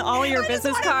that on all your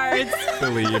business cards.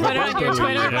 Believe it. Put it on your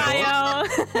Twitter bio.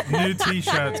 New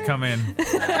t-shirts come in.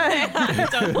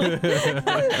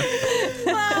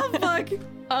 Oh, fuck.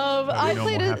 I Normal,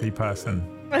 played a... happy person.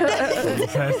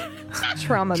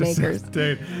 Trauma makers.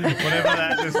 Dude, whatever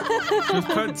that, just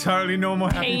put totally normal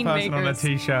happy Pain person on a makers.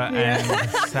 t-shirt and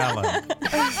sell it.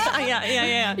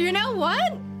 Yeah. You know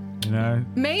what? You know?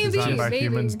 Maybe, Designed by maybe.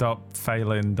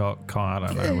 humans.phelan.com. I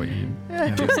don't know what you know.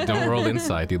 Just don't roll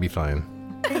inside, you'll be fine.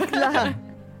 That's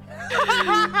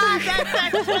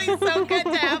actually so good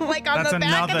to have, like, on That's the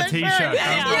back another of the t-shirt. shirt.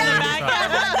 Don't roll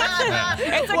inside.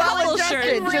 It's a Well couple adjusted, shirt.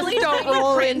 just Really don't tiny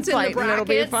roll print in the inside and it'll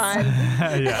be brackets. fine.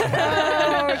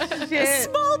 Yeah. Oh, shit.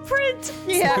 Small print.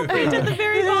 Yeah. Print at the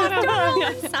very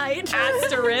bottom. Side.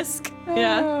 Asterisk.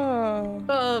 Yeah.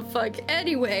 Oh fuck.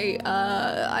 Anyway,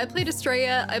 I played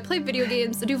Estrella. I play video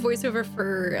games. I do voiceover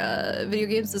for video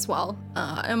games as well.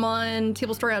 I'm on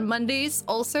Table Story on Mondays,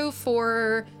 also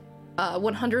for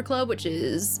 100 Club, which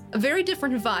is a very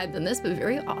different vibe than this, but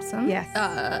very awesome. Yes.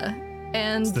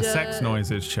 And It's the sex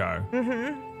noises show.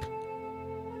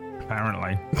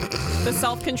 Apparently. The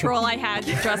self-control I had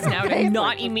just now to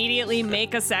not immediately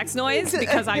make a sex noise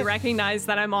because I recognize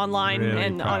that I'm online Really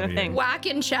and on a proud of thing. Whack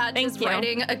in chat Thank just you.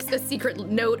 writing a secret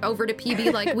note over to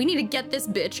PB like, we need to get this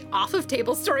bitch off of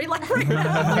Table Story like right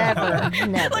now.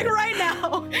 Never. Like right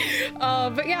now.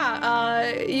 But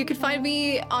yeah, you can find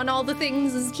me on all the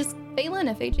things as just Phelan,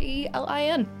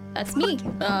 F-A-G-E-L-I-N. That's me.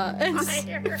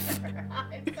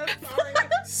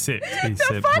 Sip. He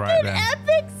sipped right there.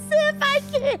 Epic sip, I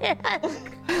can't.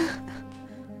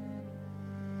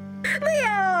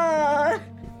 Leah!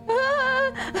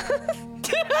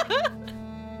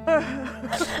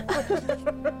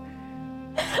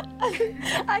 I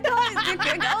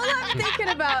can't. All I'm thinking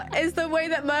about is the way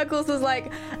that Merkles was like,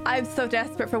 I'm so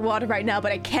desperate for water right now,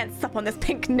 but I can't sup on this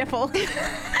pink nipple.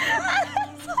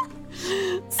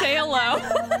 Say hello.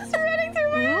 It's running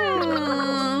through my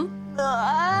head.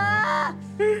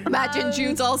 Imagine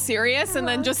Jude's all serious and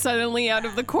then just suddenly out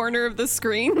of the corner of the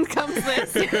screen comes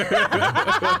this.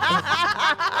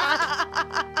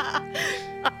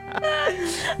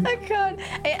 I can't.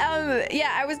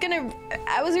 Yeah, I was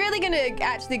really gonna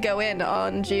actually go in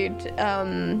on Jude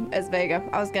as Vega.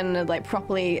 I was gonna like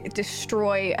properly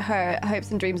destroy her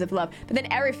hopes and dreams of love. But then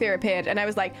Erifir appeared, and I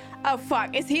was like, oh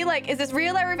fuck, is this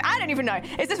real Erifir? I don't even know.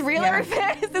 Is this real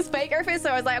Erifir? Is this fake Erifir? So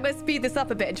I was like, I'm gonna speed this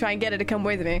up a bit and try and get her to come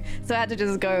with me. So I had to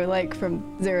just go like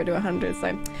from 0 to 100.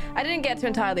 So I didn't get to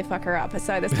entirely fuck her up.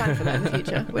 So there's time for that in the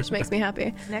future, which makes me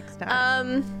happy. Next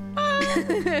time.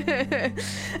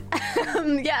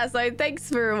 Yeah, so thanks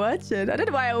for watching. I don't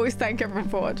know why I always thank everyone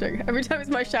for watching. Every time it's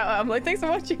my shout out, I'm like, thanks for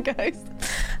watching, guys.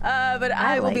 But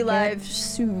I will be like it. live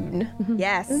soon.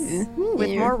 Yes. With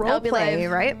more I'll be roleplay,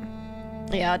 live. right?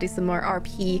 Yeah, I'll do some more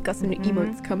RP, got some new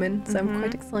emotes coming, so I'm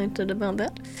quite excited about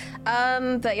that.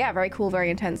 But yeah, very cool, very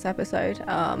intense episode.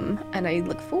 And I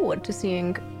look forward to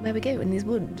seeing where we go in these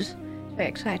woods. Very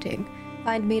exciting.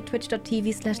 Find me at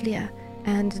twitch.tv/Leah.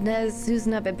 And there's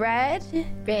Susan up at Brad.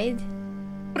 Yes.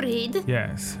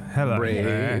 Hello Braid.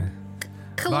 there.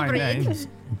 Cool My Braid. name's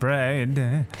Braid.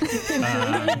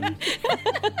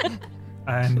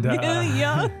 And New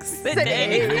York City.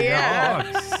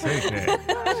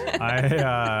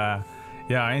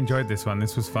 I enjoyed this one.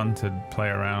 This was fun to play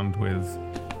around with.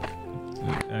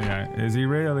 Is he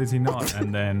real? Is he not?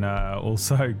 And then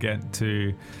also get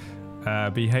to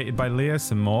be hated by Leah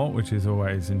some more, which is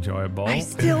always enjoyable. I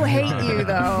still hate you,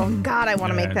 though. God, I want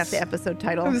to make that Yes. the episode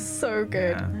title. It was so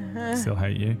good. Yeah, still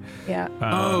hate you. Yeah.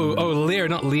 Leah,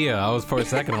 not Leah. I was for a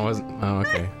second. I wasn't. Oh,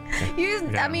 okay.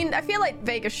 Yeah. I mean, I feel like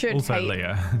Vega should Also hate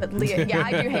Leah. But Leah, yeah,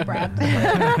 I do hate Brad. I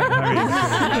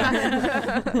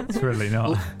mean, it's really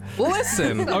not.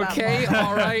 Listen, okay,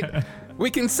 all right. We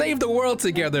can save the world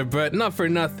together, but not for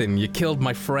nothing. You killed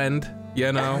my friend,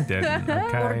 you know? Didn't.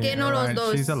 Okay. no los alright,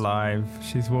 dos? She's alive.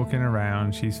 She's walking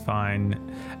around. She's fine.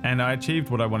 And I achieved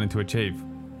what I wanted to achieve,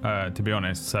 to be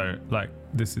honest. So, like,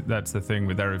 that's the thing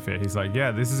with Erifir. He's like,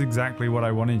 yeah, this is exactly what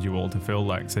I wanted you all to feel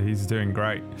like. So he's doing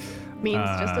great. Means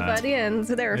justify the ends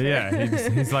with Erifir. Yeah,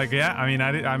 he's like, yeah, I mean,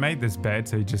 I made this bed,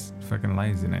 so he just fucking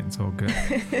lays in it. It's all good.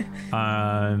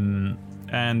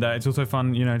 And it's also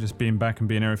fun, you know, just being back and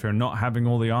being Erifir and not having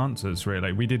all the answers,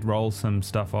 really. We did roll some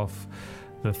stuff off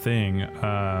the thing.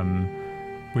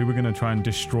 We were going to try and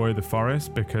destroy the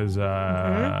forest because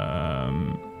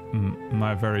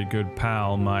my very good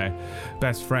pal, my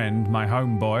best friend, my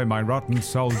homeboy, my rotten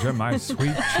soldier, my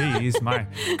sweet cheese, my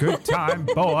good time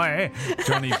boy,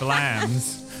 Johnny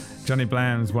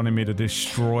Blams wanted me to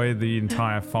destroy the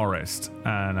entire forest,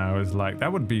 and I was like,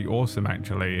 that would be awesome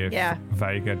actually if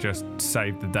Vega just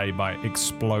saved the day by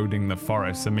exploding the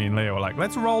forest. And me and Leo were like,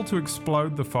 let's roll to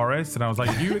explode the forest, and I was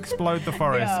like, you explode the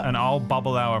forest and I'll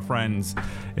bubble our friends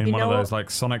in one of those like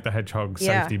Sonic the Hedgehog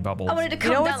safety bubbles. I wanted to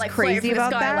come down like crazy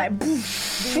flare from the about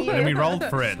sky, like And we rolled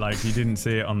for it. Like, you didn't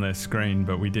see it on the screen,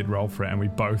 but we did roll for it, and we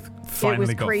both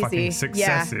finally got fucking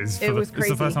successes. Yeah, it was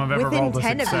crazy. It's the first time I've ever Within rolled a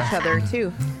 10 success. of each other,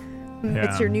 too.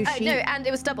 Yeah. It's your new sheet. no, and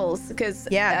it was doubles because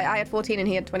I had 14 and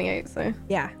he had 28. So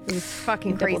yeah, it was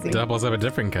fucking crazy. Doubles of a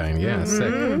different kind. Yeah,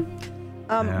 sick.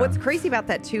 What's crazy about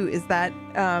that too is that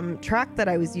track that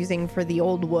I was using for the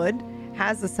old wood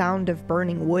has the sound of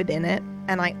burning wood in it,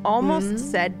 And I almost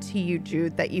said to you,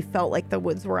 Jude, that you felt like the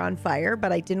woods were on fire,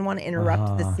 but I didn't want to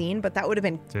interrupt the scene. But that would have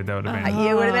been, Dude, that would have been.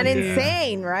 it would have been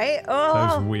insane, right?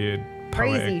 Oh, Those weird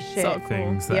crazy poetic shit. So cool.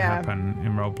 things that Yeah. happen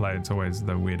in roleplay. It's always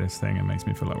the weirdest thing. It makes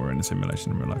me feel like we're in a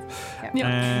simulation in real life. Yeah.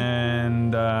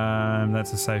 And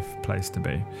that's a safe place to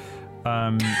be.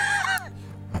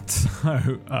 So,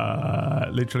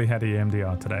 literally had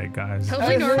EMDR today, guys.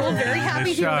 Totally normal, very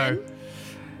happy human.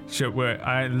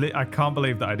 I can't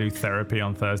believe that I do therapy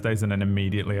on Thursdays and then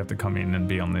immediately have to come in and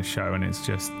be on this show, and it's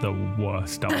just the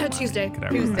worst double whammy Tuesday. you could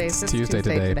ever imagine. Tuesdays. It's Tuesday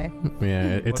today.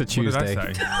 Yeah, it's a Tuesday. What did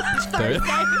I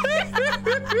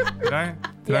say?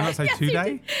 Did I not say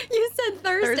today? You said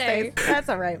Thursday. That's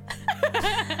all right.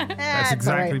 That's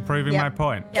exactly proving my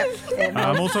point. Yep.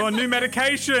 I'm also on new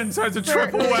medication, so it's a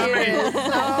triple whammy.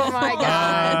 Oh my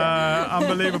god.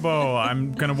 Unbelievable.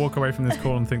 I'm going to walk away from this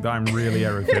call and think that I'm really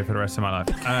Eric for the rest of my life.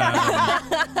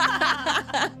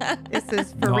 This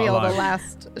is for real the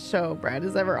last show Brad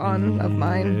is ever on of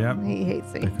mine. Yep. He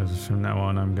hates me. Because from now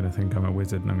on, I'm going to think I'm a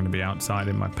wizard and I'm going to be outside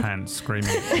in my pants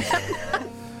screaming.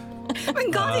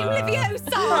 Wingardium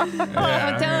Leviosa!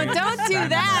 Don't do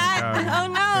that. Oh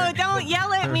no, don't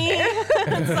yell at me.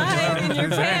 Inside in your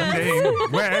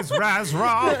pants. Where's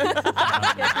Razroth?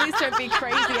 Please don't be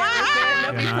crazy, Eric.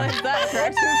 Nobody plans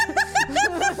that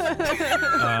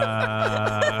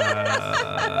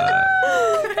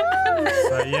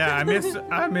So yeah,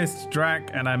 I missed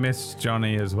Drac and I missed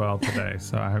Johnny as well today.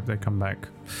 So I hope they come back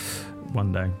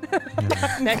one day.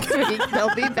 Yeah. Next week.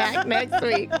 They'll be back next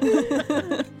week.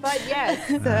 But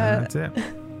yes, that's it.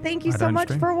 thank you I so don't much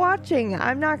stream. for watching.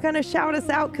 I'm not going to shout us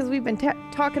out because we've been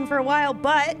talking for a while,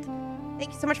 but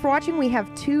thank you so much for watching. We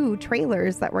have 2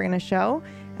 trailers that we're going to show,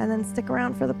 and then stick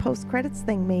around for the post-credits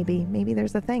thing, maybe. Maybe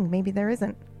there's a thing. Maybe there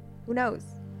isn't. Who knows?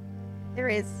 There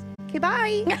is. Okay,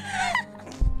 bye.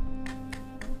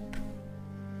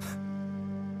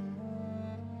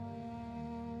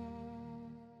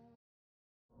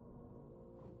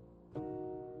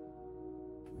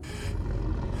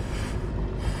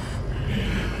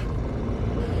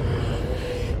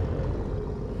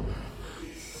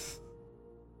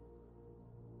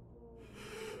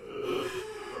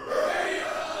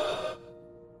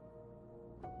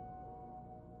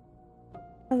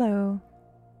 Hello,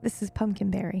 this is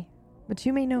Pumpkinberry, but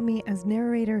you may know me as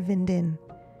narrator Vindin.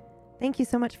 Thank you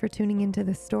so much for tuning into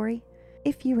this story.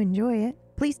 If you enjoy it,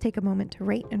 please take a moment to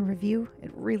rate and review.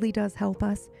 It really does help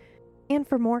us. And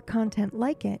for more content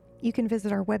like it, you can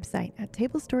visit our website at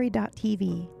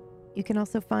tablestory.tv. You can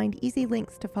also find easy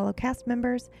links to follow cast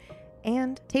members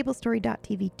and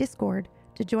tablestory.tv Discord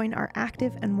to join our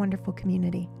active and wonderful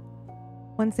community.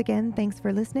 Once again, thanks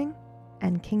for listening,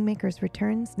 and Kingmakers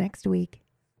returns next week.